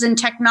 resources, and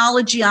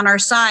technology on our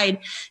side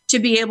to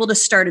be able to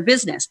start a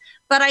business.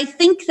 But I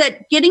think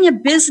that getting a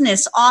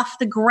business off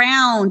the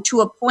ground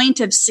to a point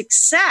of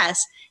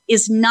success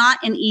is not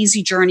an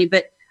easy journey,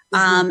 but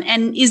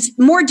and is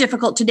more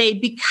difficult today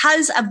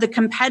because of the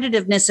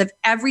competitiveness of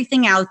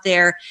everything out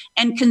there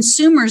and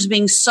consumers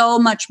being so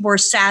much more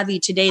savvy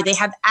today. They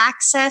have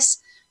access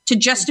to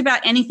just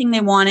about anything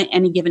they want at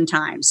any given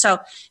time. So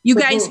you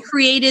guys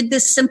created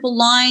this simple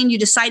line. You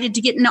decided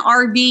to get in an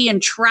RV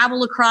and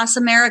travel across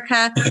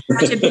America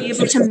to be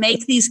able to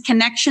make these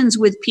connections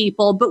with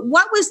people. But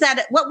what was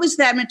that?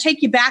 I'm going to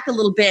take you back a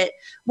little bit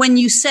when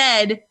you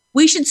said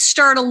we should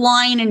start a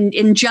line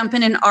and jump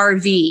in an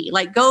RV.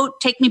 Like, go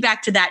take me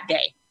back to that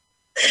day.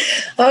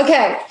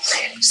 Okay.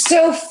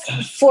 So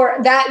for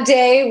that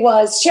day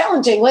was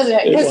challenging, wasn't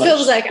it? Because Phil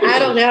was like, I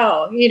don't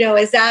know,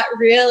 is that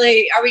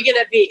really, is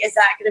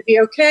that going to be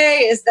okay?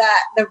 Is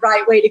that the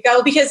right way to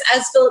go? Because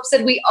as Philip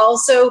said, we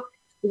also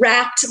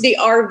wrapped the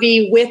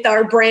RV with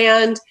our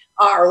brand.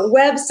 Our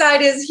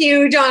website is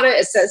huge on it.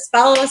 It says,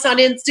 follow us on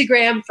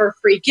Instagram for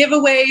free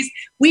giveaways.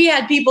 We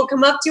had people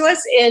come up to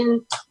us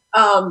in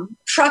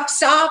truck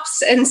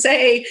stops and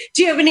say,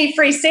 do you have any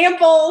free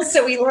samples?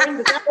 So we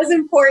learned that was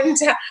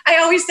important. I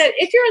always said,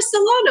 if you're a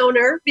salon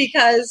owner,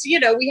 because,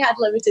 we had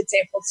limited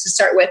samples to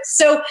start with.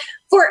 So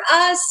for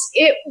us,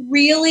 it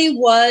really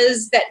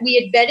was that we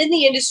had been in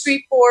the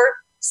industry for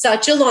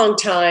such a long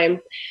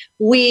time.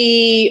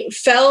 We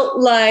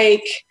felt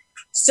like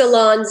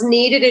salons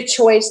needed a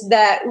choice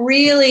that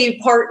really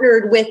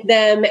partnered with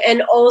them.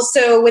 And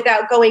also,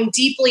 without going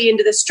deeply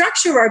into the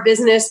structure of our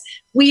business,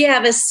 we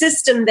have a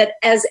system that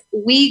as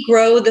we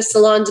grow, the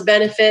salons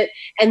benefit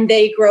and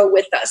they grow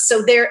with us.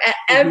 So they're at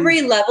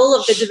every level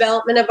of the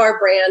development of our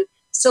brand,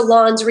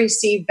 salons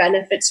receive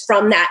benefits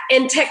from that.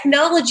 And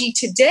technology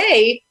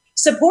today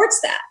supports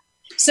that.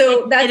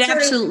 So it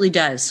absolutely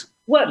does.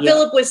 What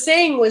Philip was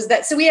saying was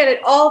that, so we had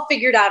it all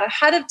figured out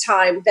ahead of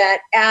time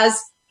that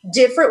as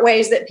different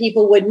ways that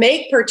people would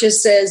make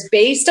purchases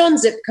based on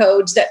zip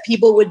codes, that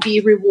people would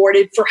be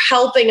rewarded for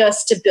helping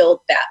us to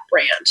build that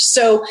brand.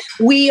 So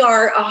we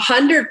are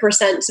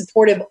 100%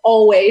 supportive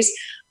always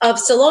of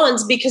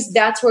salons because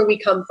that's where we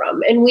come from.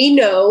 And we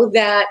know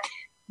that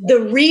the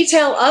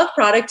retail of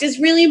product is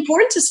really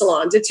important to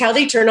salons. It's how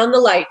they turn on the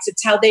lights.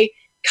 It's how they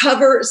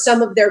cover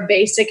some of their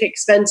basic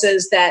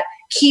expenses that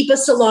keep a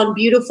salon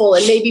beautiful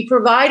and maybe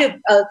provide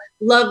a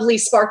lovely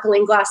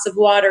sparkling glass of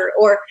water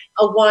or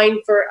a wine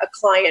for a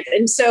client.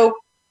 And so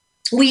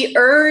we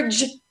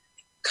urge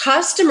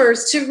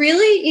customers to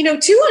really,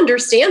 to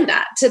understand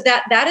that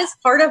is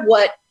part of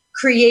what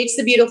creates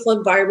the beautiful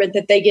environment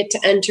that they get to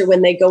enter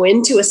when they go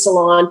into a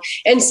salon.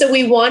 And so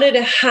we wanted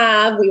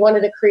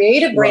to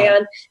create a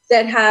brand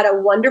that had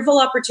a wonderful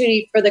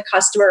opportunity for the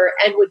customer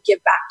and would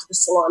give back to the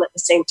salon at the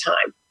same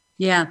time.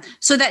 Yeah.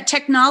 So that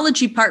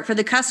technology part for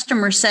the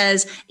customer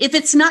says, if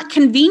it's not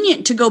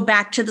convenient to go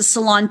back to the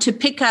salon to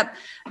pick up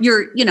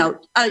your,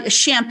 a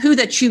shampoo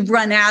that you've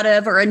run out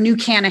of or a new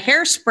can of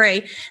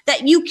hairspray,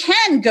 that you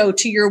can go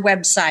to your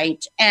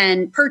website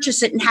and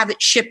purchase it and have it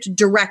shipped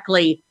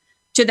directly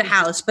to the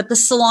house, but the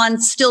salon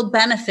still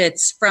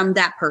benefits from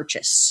that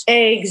purchase.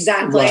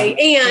 Exactly. Right.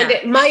 And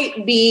it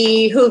might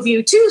behoove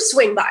you to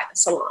swing by the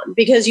salon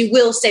because you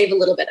will save a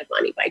little bit of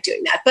money by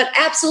doing that. But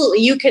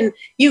absolutely, you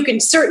can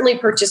certainly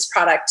purchase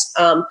product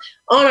on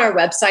our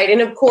website.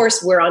 And of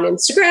course, we're on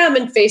Instagram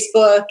and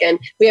Facebook, and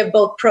we have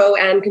both pro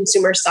and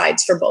consumer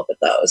sides for both of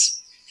those.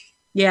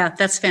 Yeah,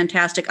 that's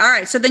fantastic. All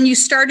right. So then you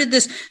started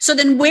this. So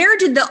then where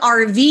did the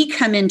RV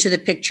come into the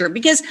picture?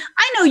 Because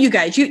I know you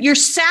guys, you're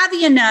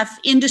savvy enough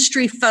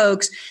industry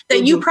folks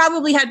that you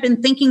probably had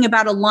been thinking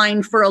about a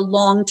line for a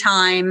long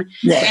time.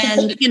 Yeah.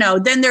 And,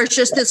 then there's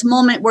just this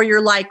moment where you're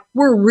like,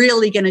 we're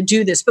really going to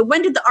do this. But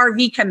when did the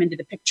RV come into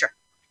the picture?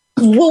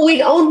 Well,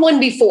 we'd owned one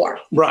before.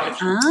 Right.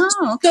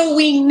 Oh, okay. So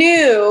we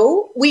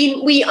knew,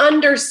 we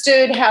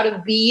understood how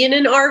to be in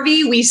an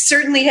RV. We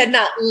certainly had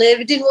not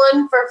lived in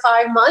one for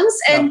 5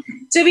 months. And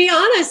to be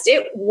honest,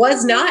 it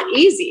was not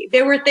easy.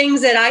 There were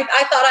things that I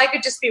thought I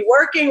could just be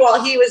working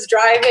while he was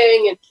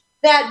driving, and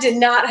that did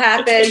not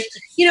happen.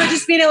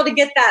 Just being able to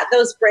get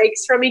those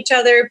breaks from each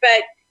other.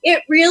 But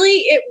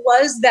it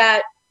was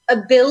that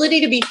ability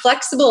to be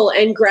flexible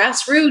and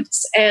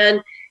grassroots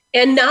and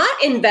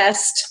not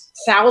invest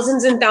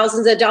thousands and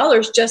thousands of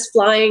dollars just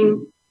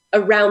flying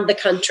around the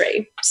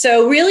country.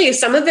 So really,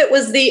 some of it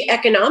was the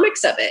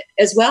economics of it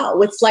as well,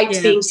 with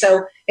flights being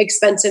so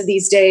expensive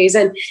these days.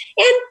 And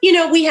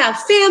we have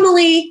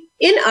family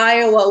in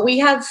Iowa. We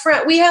have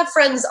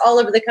friends all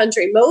over the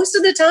country. Most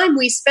of the time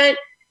we spent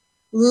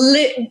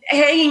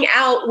hanging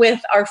out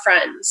with our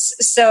friends.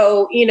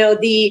 So,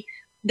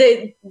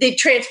 the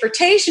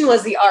transportation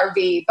was the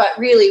RV, but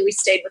really we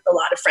stayed with a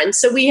lot of friends.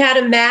 So we had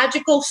a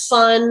magical,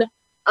 fun,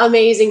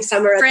 amazing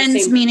summer.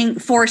 Friends meaning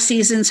Four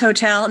Seasons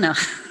Hotel? No.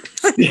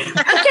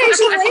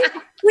 Occasionally.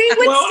 We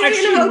would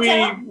stay in a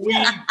hotel. We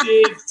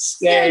did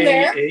stay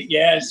there.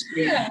 Yes.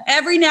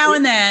 Every now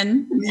and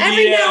then.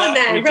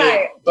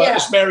 Right. But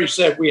as Mary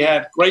said, we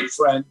had great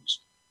friends.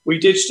 We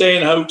did stay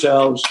in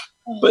hotels,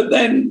 but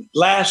then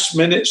last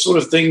minute sort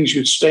of things,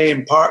 you'd stay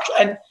in parks.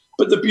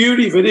 But the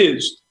beauty of it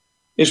is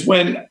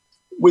when,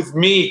 with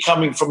me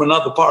coming from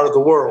another part of the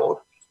world,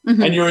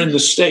 and you're in the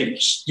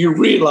States, you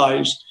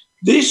realize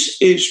this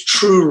is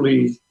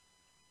truly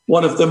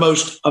one of the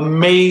most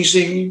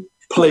amazing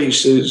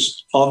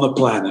places on the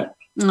planet.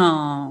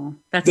 Oh,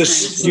 that's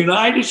nice. The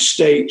United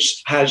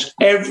States has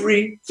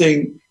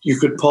everything you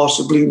could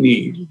possibly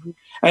need.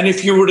 And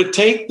if you were to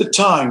take the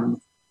time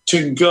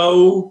to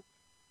go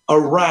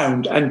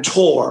around and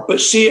tour, but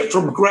see it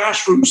from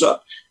grassroots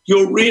up,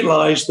 you'll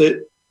realize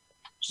that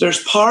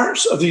there's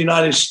parts of the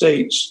United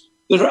States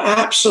that are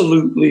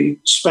absolutely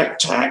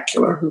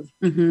spectacular.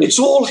 It's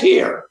all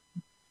here.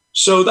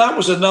 So that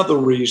was another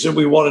reason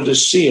we wanted to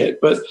see it.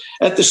 But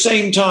at the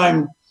same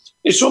time,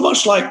 it's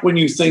almost like when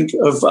you think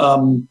of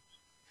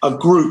a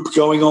group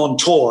going on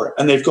tour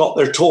and they've got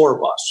their tour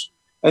bus,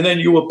 and then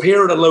you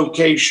appear at a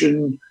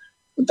location.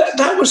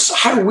 That was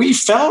how we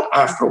felt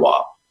after a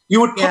while. You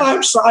would pull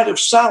outside of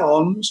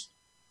salons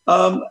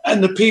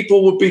and the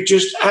people would be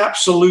just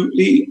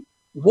absolutely,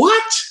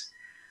 what?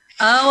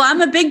 Oh, I'm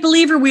a big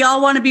believer. We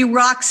all want to be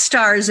rock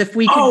stars. If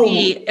we could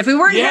if we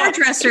weren't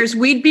hairdressers,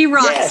 we'd be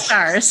rock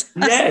stars.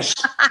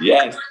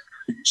 Yes.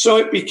 So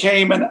it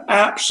became an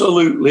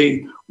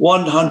absolutely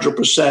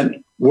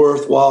 100%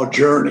 worthwhile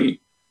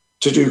journey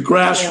to do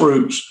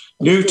grassroots,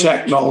 new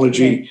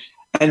technology,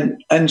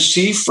 and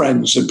see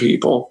friends and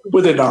people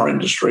within our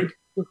industry.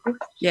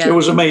 It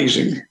was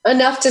amazing.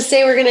 Enough to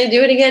say we're going to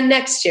do it again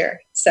next year.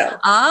 So,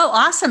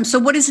 awesome. So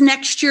what does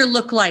next year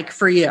look like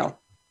for you?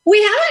 We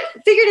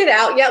haven't figured it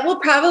out yet. We'll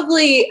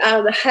probably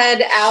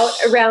head out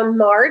around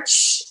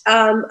March.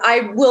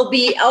 I will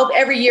be out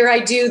every year. I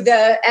do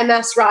the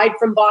MS ride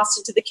from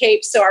Boston to the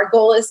Cape. So our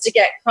goal is to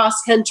get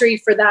cross country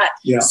for that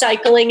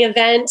cycling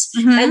event.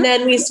 And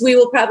then we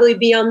will probably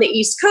be on the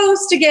East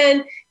Coast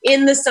again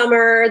in the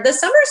summer. The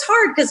summer's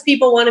hard because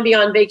people want to be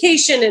on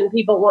vacation and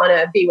people want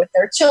to be with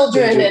their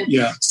children.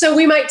 So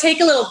we might take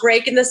a little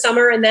break in the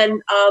summer and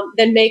then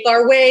make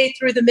our way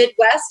through the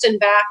Midwest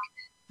and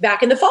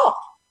back in the fall.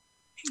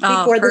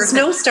 Before the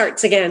snow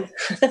starts again.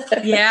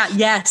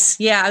 Yes.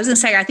 I was going to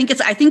say, I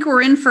think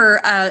we're in for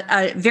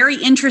a very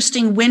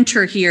interesting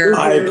winter here.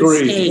 I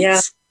agree.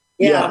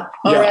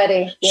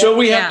 Already. So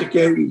we have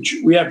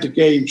to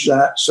gauge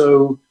that.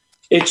 So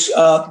it's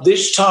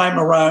this time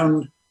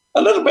around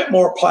a little bit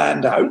more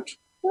planned out.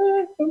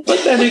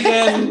 But then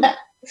again,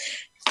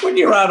 when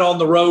you're out on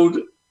the road,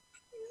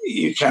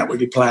 you can't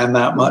really plan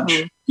that much.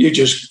 You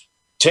just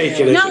take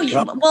it.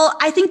 Well,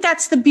 I think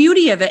that's the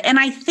beauty of it. And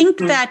I think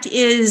that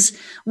is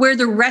where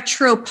the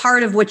retro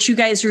part of what you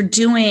guys are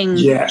doing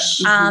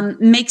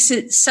makes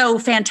it so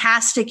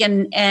fantastic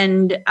and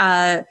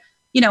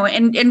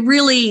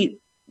really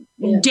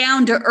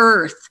down to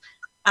earth.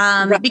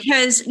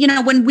 Because,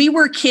 when we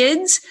were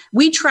kids,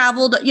 we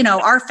traveled,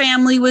 our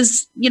family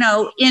was,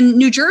 in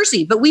New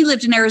Jersey, but we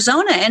lived in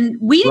Arizona and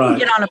we didn't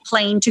get on a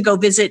plane to go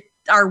visit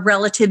our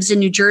relatives in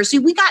New Jersey.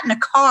 We got in a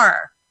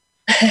car.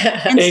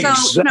 And so,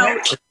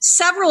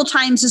 several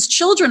times as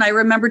children, I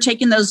remember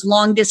taking those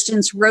long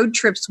distance road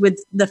trips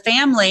with the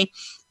family.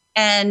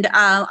 And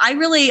I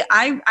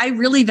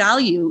really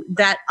value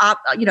that,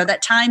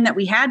 that time that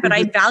we had, but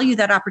I value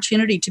that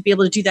opportunity to be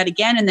able to do that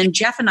again. And then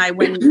Jeff and I,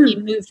 when he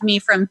moved me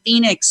from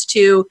Phoenix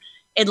to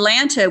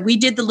Atlanta, we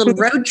did the little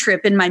road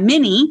trip in my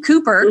Mini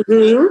Cooper, but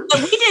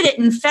we did it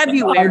in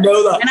February. I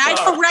know that. And I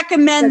don't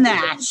recommend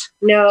that.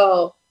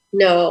 No.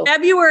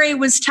 February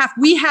was tough.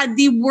 We had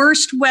the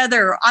worst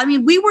weather. I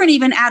mean, we weren't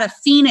even out of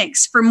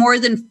Phoenix for more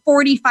than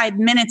 45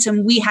 minutes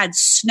and we had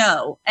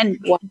snow. And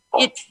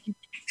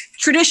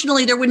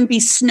traditionally there wouldn't be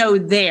snow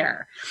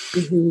there.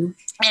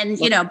 And,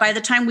 by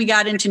the time we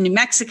got into New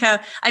Mexico,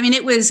 I mean,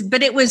 it was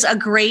a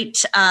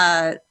great,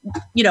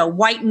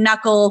 white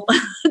knuckle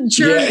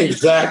journey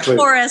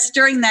for us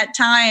during that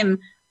time.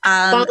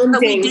 But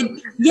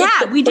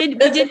we did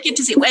get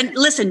to see, and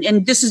listen,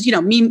 and this is,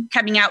 me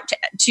coming out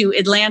to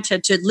Atlanta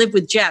to live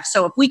with Jeff.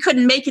 So if we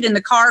couldn't make it in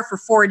the car for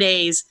 4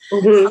 days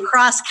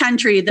across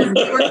country, then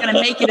we weren't going to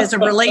make it as a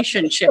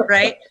relationship.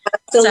 Right.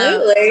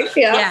 Absolutely.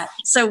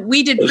 So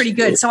we did pretty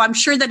good. So I'm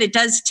sure that it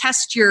does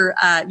test your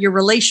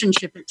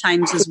relationship at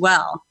times as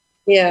well.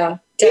 Yeah,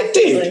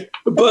 definitely. It did.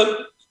 But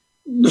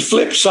the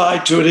flip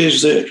side to it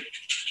is that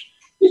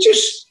you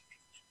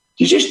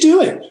just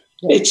do it.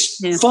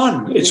 It's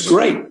fun. It's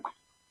great.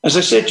 As I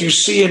said, you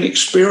see and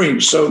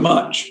experience so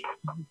much.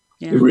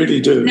 You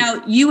really do.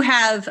 Now you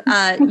have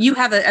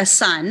a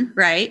son,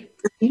 right?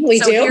 We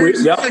do.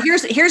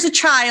 Here's a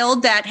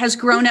child that has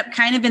grown up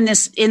kind of in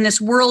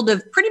this world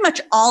of pretty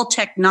much all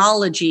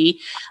technology.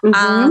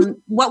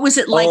 What was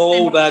it like?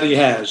 Oh, that he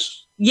has.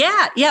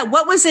 Yeah.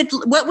 What was it?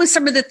 What was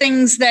some of the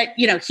things that,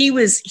 he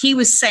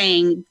was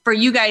saying for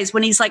you guys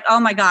when he's like, oh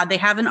my God, they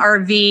have an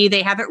RV,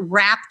 they have it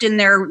wrapped in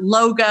their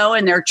logo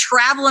and they're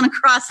traveling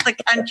across the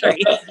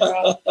country.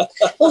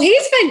 Well,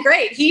 he's been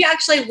great. He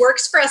actually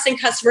works for us in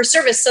customer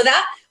service. So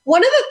that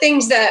one of the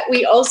things that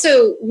we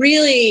also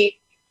really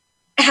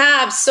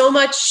have so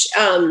much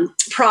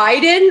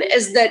pride in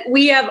is that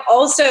we have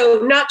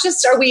also, not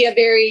just are we a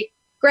very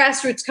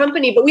grassroots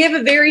company, but we have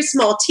a very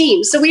small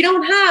team. So we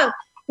don't have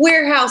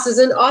warehouses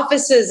and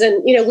offices,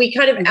 and we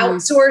kind of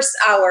outsource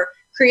our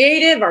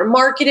creative, our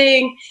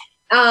marketing,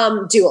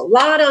 do a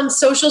lot on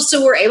social,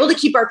 so we're able to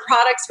keep our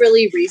products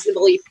really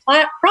reasonably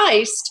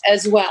priced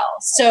as well.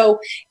 So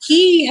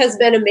he has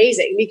been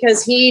amazing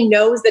because he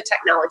knows the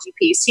technology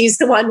piece. He's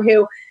the one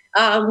who,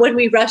 when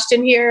we rushed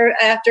in here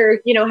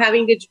after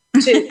having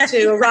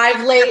to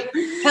arrive late,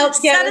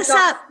 helped get us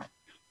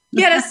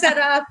set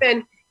up,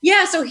 and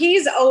so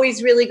he's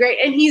always really great.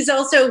 And he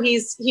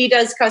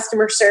does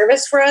customer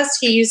service for us.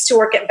 He used to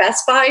work at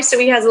Best Buy, so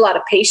he has a lot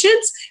of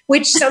patience,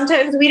 which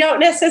sometimes we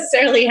don't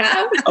necessarily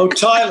have. Oh,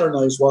 Tyler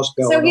knows what's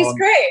going on. So he's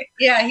great.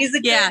 Yeah, he's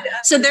a good.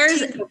 So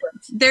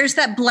there's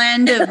that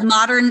blend of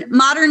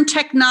modern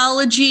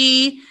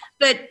technology,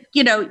 but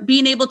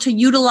being able to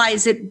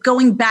utilize it,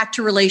 going back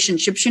to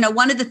relationships.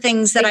 One of the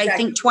things that I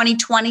think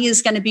 2020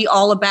 is going to be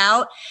all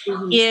about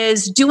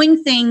is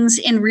doing things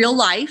in real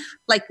life,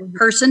 like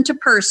person to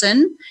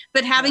person,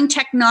 but having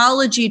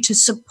technology to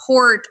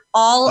support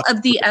all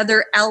of the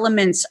other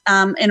elements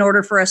in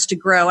order for us to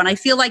grow. And I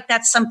feel like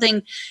that's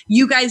something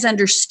you guys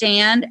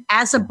understand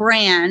as a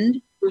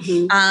brand.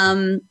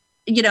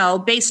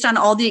 Based on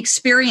all the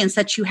experience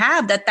that you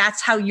have,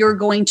 that's how you're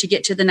going to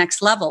get to the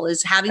next level,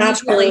 is having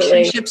those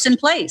relationships in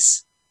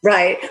place.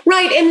 Right.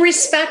 And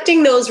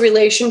respecting those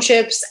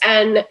relationships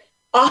and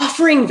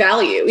offering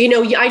value.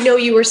 I know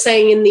you were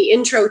saying in the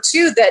intro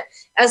too, that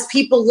as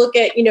people look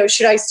at,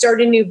 should I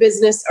start a new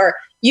business, or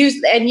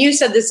you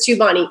said this too,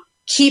 Bonnie,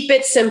 keep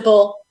it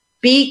simple,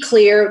 be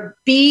clear,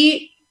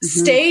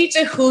 stay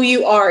to who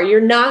you are. You're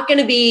not going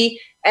to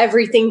be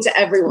everything to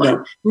everyone.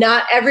 No.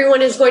 Not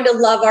everyone is going to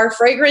love our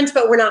fragrance,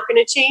 but we're not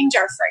going to change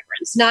our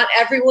fragrance. Not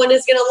everyone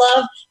is going to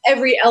love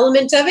every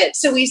element of it.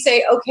 So we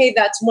say, okay,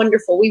 that's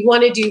wonderful. We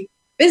want to do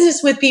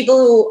business with people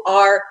who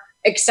are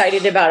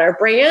excited about our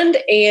brand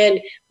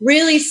and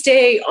really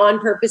stay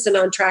on purpose and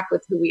on track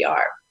with who we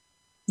are.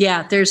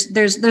 Yeah,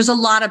 there's a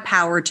lot of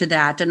power to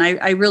that. And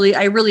I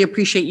really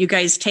appreciate you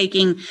guys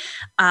taking,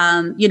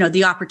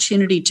 the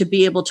opportunity to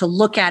be able to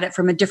look at it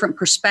from a different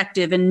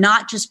perspective and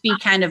not just be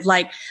kind of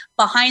like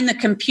behind the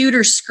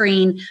computer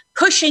screen,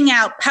 pushing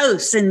out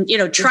posts and,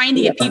 trying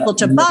to get people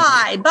to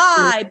buy.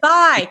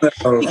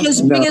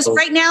 Because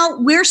right now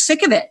we're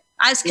sick of it.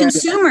 As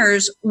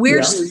consumers,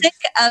 we're sick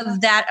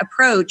of that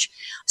approach.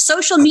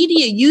 Social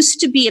media used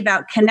to be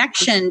about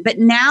connection, but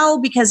now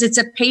because it's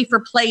a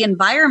pay-for-play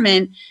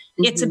environment,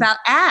 it's about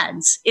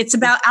ads. It's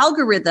about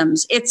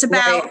algorithms. It's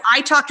about,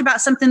 I talked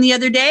about something the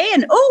other day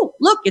and, oh,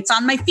 look, it's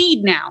on my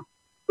feed now.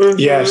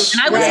 Yes.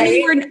 And I wasn't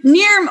anywhere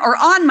near or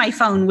on my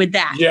phone with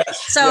that.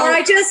 Yes. So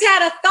I just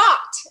had a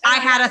thought. I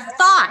had a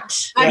thought.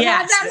 I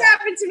had that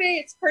happen to me.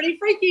 It's pretty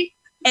freaky.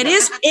 It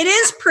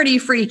is pretty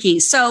freaky.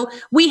 So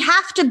we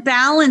have to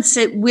balance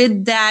it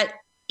with that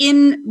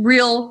in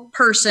real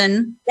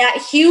person, that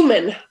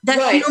human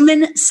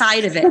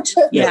side of it.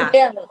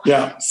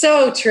 Yeah.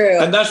 So true.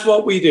 And that's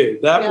what we do.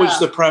 That was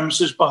the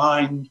premises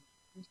behind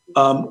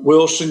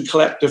Wilson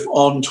Collective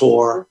on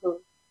Tour.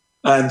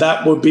 And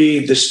that would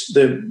be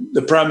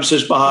the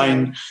premises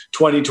behind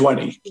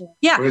 2020.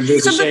 Yeah.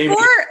 So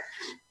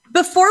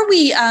before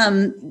we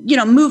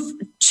move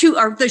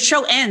to the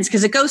show ends,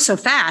 because it goes so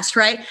fast,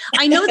 right?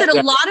 I know that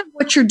a lot of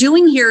what you're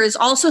doing here is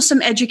also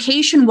some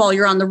education while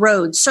you're on the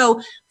road.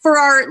 So for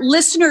our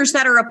listeners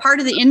that are a part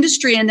of the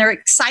industry and they're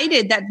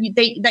excited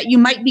that you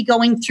might be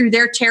going through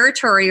their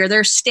territory or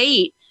their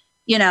state,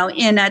 in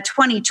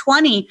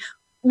 2020,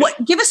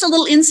 give us a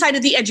little insight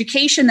of the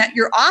education that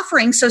you're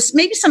offering, so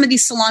maybe some of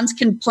these salons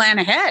can plan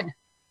ahead.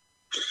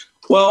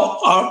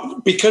 Well,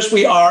 because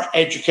we are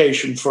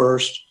education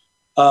first,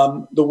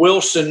 the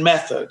Wilson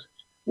method,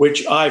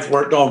 which I've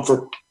worked on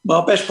for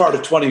best part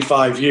of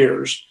 25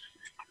 years,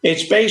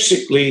 it's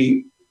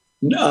basically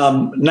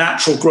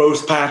natural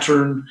growth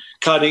pattern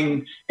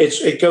cutting.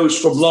 It goes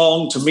from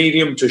long to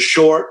medium to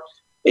short.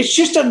 It's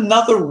just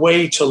another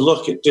way to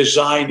look at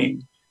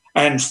designing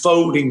and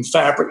folding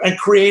fabric and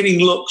creating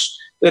looks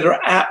that are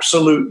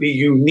absolutely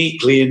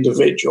uniquely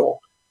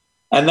individual.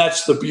 And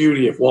that's the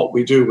beauty of what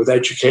we do with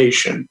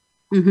education.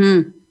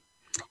 Mm-hmm.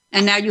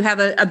 And now you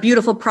have a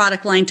beautiful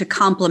product line to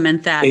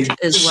complement that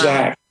as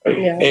well.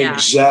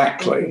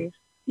 Exactly.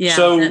 Yeah.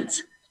 So,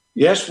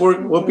 yes,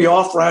 we'll be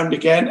off round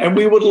again. And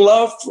we would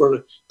love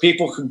for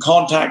people can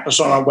contact us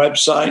on our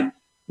website.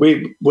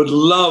 We would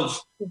love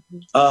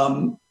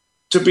to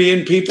be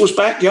in people's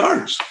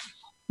backyards.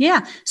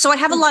 Yeah. So I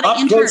have a lot of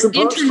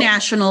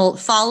international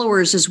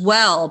followers as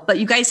well, but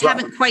you guys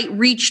haven't quite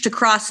reached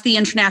across the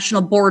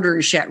international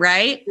borders yet,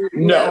 right?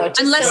 No.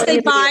 Unless they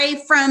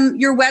buy from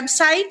your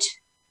website?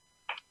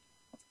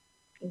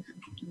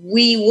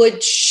 We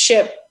would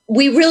ship.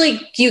 We really,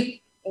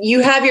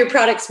 you have your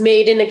products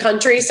made in a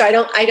country, so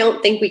I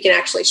don't think we can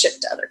actually ship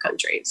to other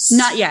countries.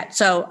 Not yet.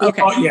 So,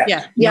 okay. Not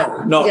yet.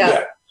 Not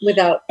yet.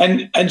 Without.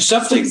 And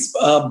something,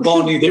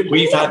 Bonnie, that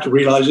we've had to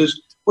realize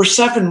is, we're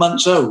 7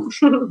 months old.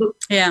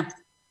 Yeah.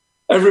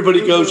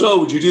 Everybody goes,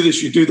 oh, would you do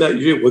this? You do that?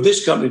 You do. Well,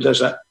 this company does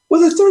that.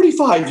 Well, they're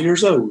 35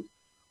 years old.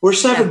 We're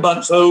 7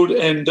 months old,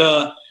 and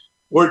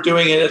we're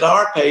doing it at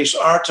our pace,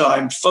 our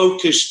time,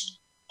 focused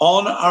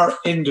on our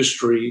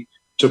industry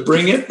to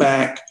bring it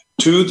back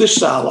to the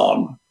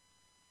salon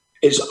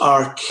is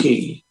our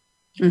key.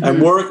 Mm-hmm.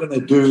 And we're going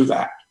to do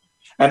that.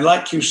 And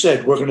like you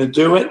said, we're going to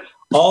do it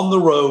on the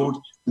road,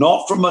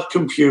 not from a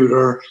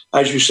computer,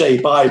 as you say,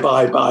 buy.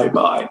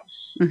 Mm-hmm.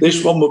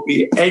 This one will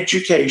be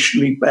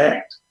educationally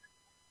backed,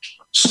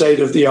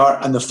 state of the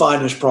art, and the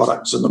finest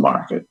products in the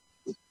market.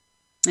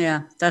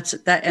 Yeah, that's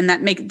that, and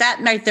that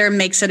right there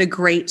makes it a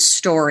great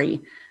story.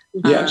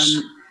 Yes,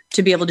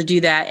 to be able to do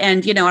that,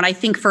 and and I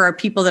think for our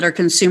people that are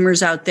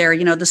consumers out there,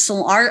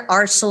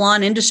 our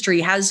salon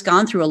industry has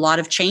gone through a lot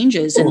of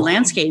changes in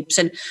landscapes,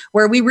 and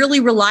where we really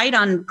relied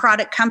on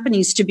product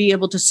companies to be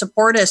able to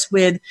support us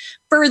with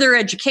further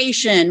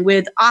education,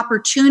 with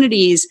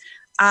opportunities.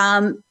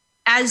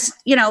 As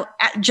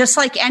just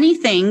like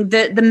anything,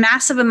 the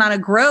massive amount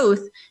of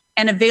growth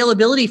and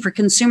availability for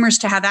consumers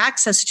to have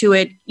access to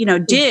it,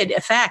 did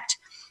affect,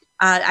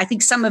 I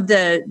think, some of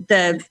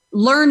the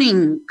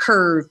learning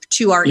curve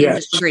to our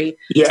industry.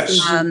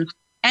 Yes.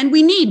 And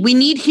we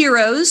need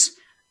heroes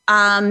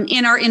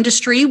in our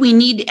industry. We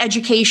need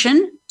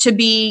education to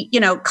be,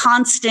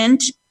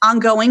 constant,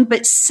 ongoing,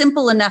 but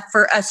simple enough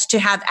for us to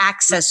have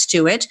access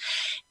to it.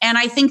 And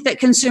I think that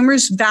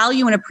consumers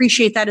value and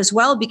appreciate that as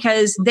well,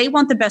 because they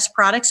want the best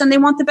products and they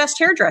want the best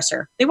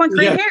hairdresser. They want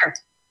great hair.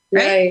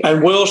 Right.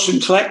 And Wilson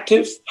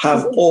Collective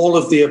have all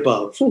of the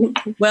above.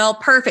 Well,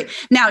 perfect.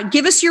 Now,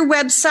 give us your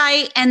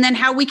website and then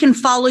how we can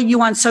follow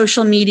you on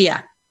social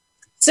media.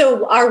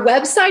 So our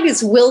website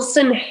is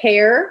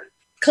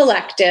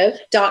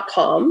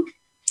wilsonhaircollective.com.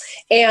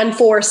 And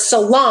for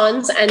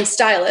salons and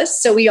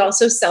stylists, so we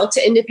also sell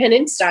to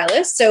independent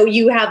stylists. So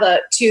you have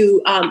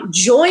to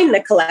join the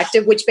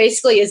collective, which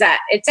basically it's at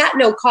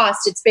no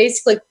cost. It's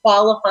basically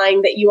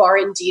qualifying that you are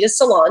indeed a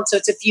salon. So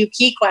it's a few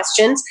key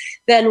questions.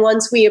 Then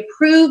once we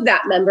approve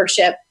that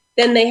membership,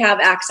 then they have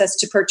access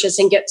to purchase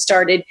and get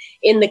started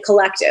in the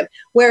collective.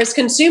 Whereas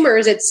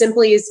consumers, it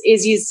simply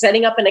is you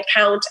setting up an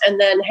account and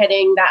then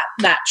hitting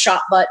that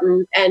shop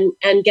button and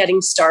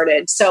getting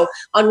started. So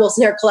on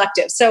Wilson Hair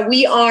Collective. So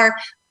we are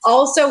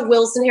also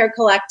Wilson Hair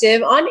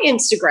Collective on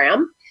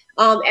Instagram.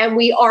 And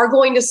we are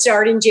going to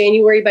start in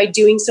January by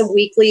doing some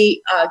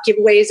weekly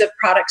giveaways of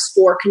products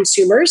for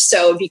consumers.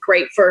 So it'd be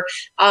great for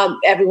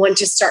everyone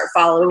to start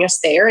following us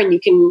there, and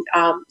you can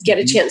get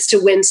a chance to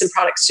win some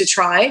products to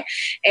try.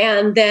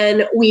 And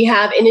then we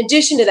have, in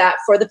addition to that,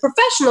 for the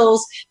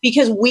professionals,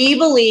 because we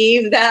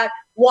believe that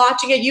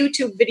watching a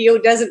YouTube video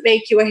doesn't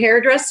make you a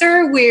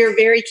hairdresser, we're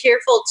very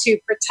careful to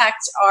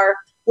protect our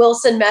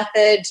Wilson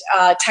method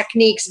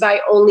techniques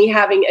by only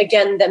having,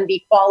 again, them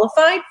be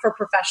qualified for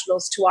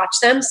professionals to watch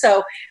them.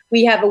 So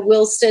we have a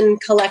Wilson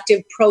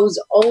Collective Pros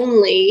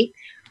Only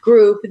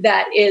group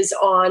that is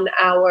on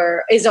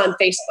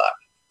Facebook.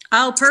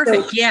 Oh,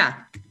 perfect. So yeah.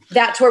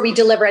 That's where we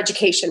deliver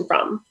education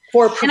from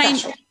for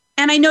professionals.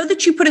 And I know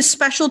that you put a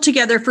special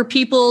together for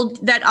people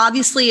that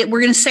obviously, we're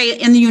going to say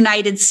in the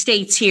United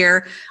States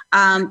here,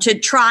 to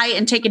try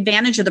and take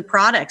advantage of the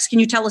products. Can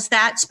you tell us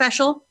that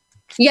special?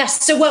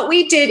 Yes. So what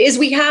we did is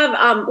we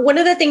have one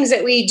of the things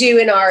that we do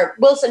in our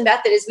Wilson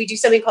method is we do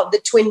something called the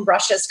twin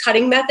brushes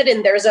cutting method.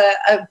 And there's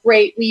a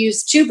great, we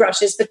use two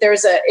brushes, but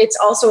it's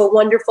also a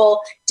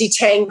wonderful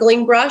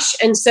detangling brush.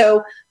 And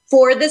so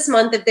for this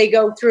month, if they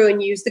go through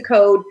and use the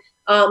code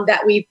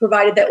that we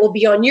provided that will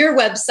be on your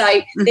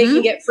website, they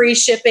can get free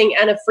shipping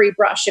and a free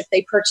brush if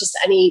they purchase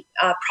any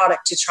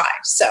product to try.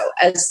 So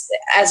as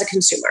a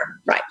consumer,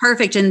 right.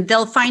 Perfect. And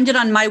they'll find it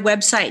on my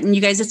website. And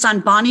you guys, it's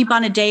on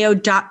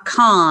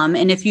BonnieBonadeo.com.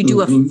 And if you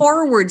do a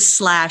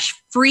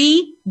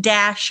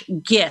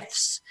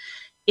 /free-gifts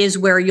is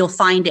where you'll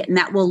find it. And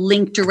that will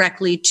link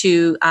directly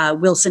to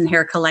Wilson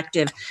Hair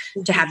Collective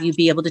to have you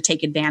be able to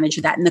take advantage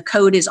of that. And the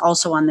code is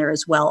also on there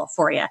as well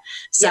for you.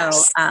 So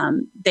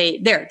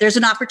there's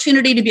an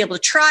opportunity to be able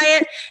to try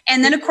it.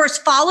 And then, of course,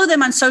 follow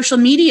them on social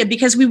media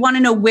because we want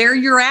to know where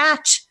you're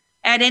at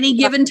any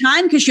given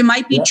time, because you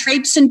might be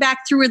traipsing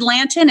back through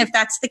Atlanta. And if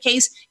that's the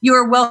case, you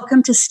are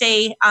welcome to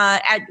stay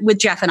with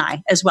Jeff and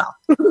I as well.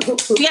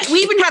 We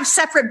even have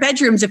separate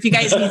bedrooms if you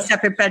guys need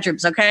separate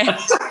bedrooms, okay?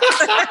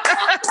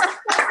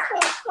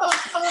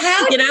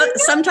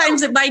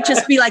 Sometimes it might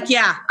just be like,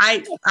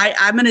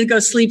 I'm going to go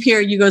sleep here.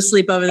 You go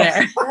sleep over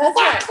there. That's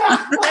right.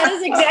 That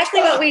is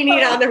exactly what we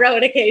need on the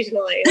road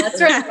occasionally.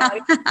 That's right,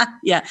 Bonnie.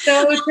 Yeah.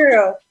 So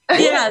true.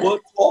 Yeah,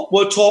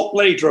 we'll talk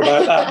later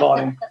about that,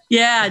 Bonnie.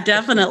 Yeah,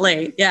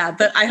 definitely. Yeah,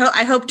 but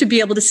I hope to be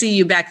able to see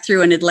you back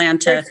through in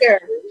Atlanta. For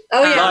sure.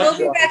 Oh yeah, we'll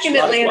be back in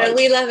Atlanta.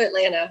 We love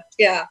Atlanta.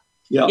 Yeah.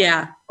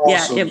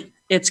 Awesome. Yeah.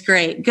 It's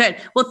great. Good.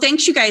 Well,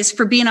 thanks you guys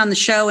for being on the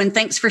show, and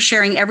thanks for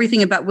sharing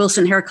everything about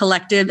Wilson Hair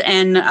Collective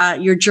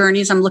and your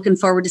journeys. I'm looking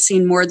forward to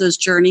seeing more of those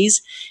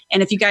journeys.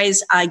 And if you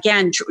guys,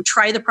 again,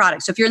 try the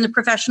products. So if you're in the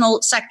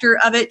professional sector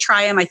of it,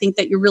 try them. I think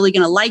that you're really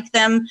going to like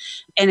them.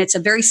 And it's a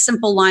very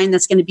simple line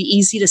that's going to be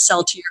easy to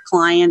sell to your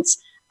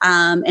clients.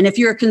 And if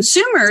you're a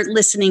consumer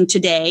listening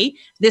today,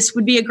 this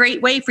would be a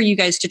great way for you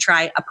guys to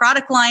try a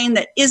product line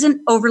that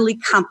isn't overly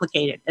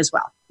complicated as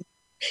well.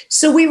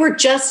 So we were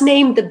just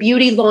named the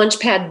Beauty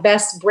Launchpad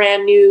Best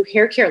Brand New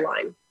Hair Care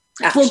Line.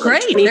 Well,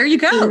 great. There you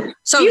go.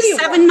 So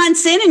 7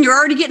 months in and you're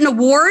already getting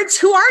awards.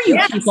 Who are you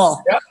people?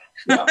 Yep.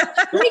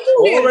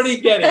 Already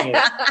getting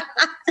it.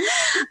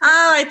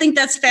 I think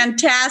that's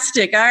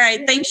fantastic. All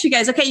right. Thanks, you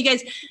guys. Okay, you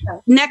guys,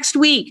 next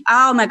week.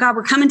 Oh my God,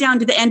 we're coming down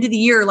to the end of the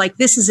year. Like,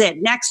 this is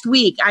it. Next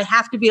week, I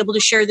have to be able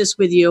to share this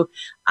with you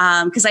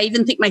because I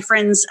even think my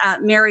friends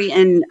Mary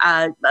and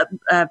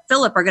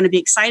Philip are going to be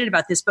excited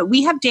about this. But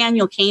we have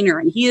Daniel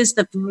Kaner, and he is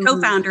the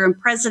co-founder and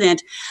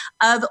president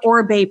of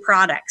Orbe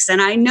Products.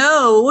 And I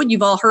know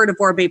you've all heard of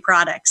Orbe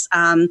Products,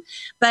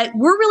 but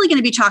we're really going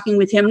to be talking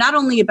with him not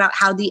only about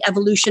how the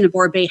evolution of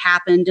Orbe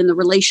happened and the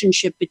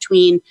relationship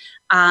between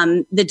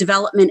the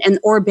development and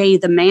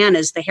Orbe the man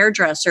as the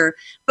hairdresser,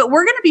 but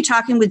we're going to be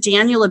talking with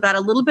Daniel about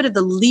a little bit of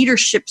the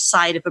leadership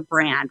side of a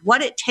brand,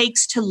 what it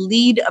takes to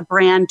lead a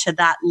brand to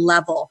that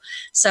level.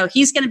 So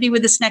he's going to be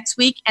with us next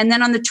week. And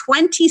then on the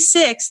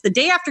 26th, the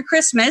day after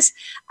Christmas,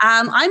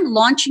 I'm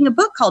launching a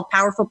book called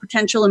Powerful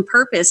Potential and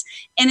Purpose.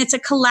 And it's a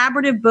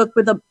collaborative book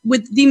with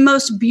the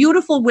most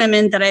beautiful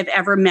women that I've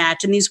ever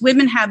met. And these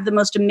women have the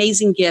most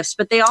amazing gifts,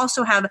 but they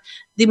also have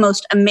the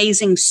most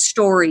amazing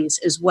stories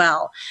as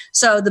well.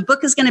 So the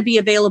book is going to be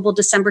available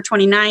December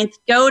 29th.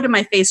 Go to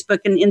my Facebook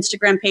and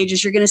Instagram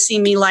pages. You're going to see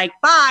me like,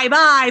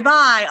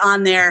 bye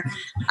on there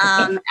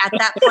at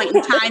that point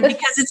in time,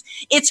 because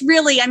it's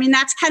really, I mean,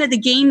 that's kind of the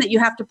game that you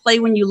have to play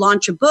when you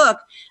launch a book.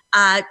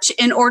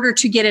 In order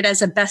to get it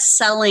as a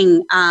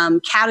best-selling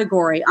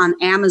category on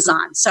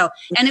Amazon. So,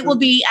 and it will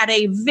be at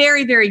a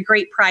very, very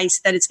great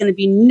price that it's going to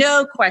be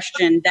no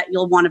question that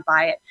you'll want to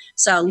buy it.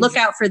 So look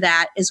out for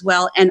that as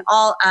well. And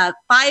all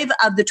 5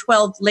 of the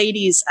 12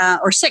 ladies,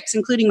 or 6,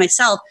 including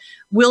myself,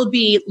 will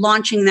be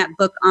launching that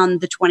book on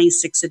the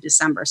 26th of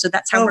December. So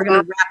that's how we're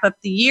going to wrap up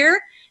the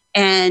year.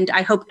 And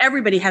I hope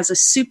everybody has a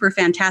super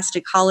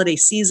fantastic holiday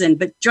season.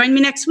 But join me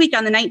next week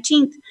on the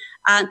 19th.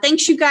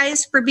 Thanks, you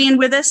guys, for being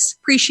with us.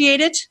 Appreciate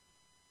it.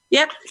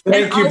 Yep.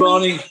 Thank you,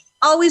 Bonnie.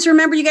 Always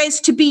remember, you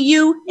guys, to be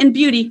you in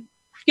beauty.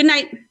 Good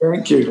night.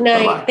 Thank you. Good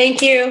night. Bye-bye.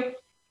 Thank you.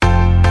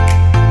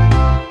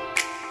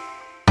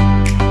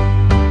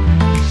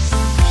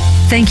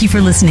 Thank you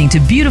for listening to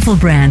Beautiful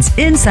Brands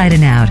Inside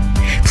and Out.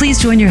 Please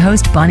join your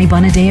host, Bonnie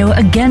Bonadeo,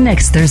 again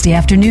next Thursday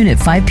afternoon at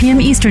 5 p.m.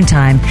 Eastern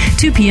Time,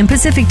 2 p.m.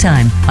 Pacific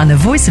Time on the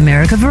Voice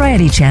America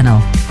Variety Channel.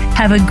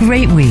 Have a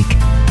great week.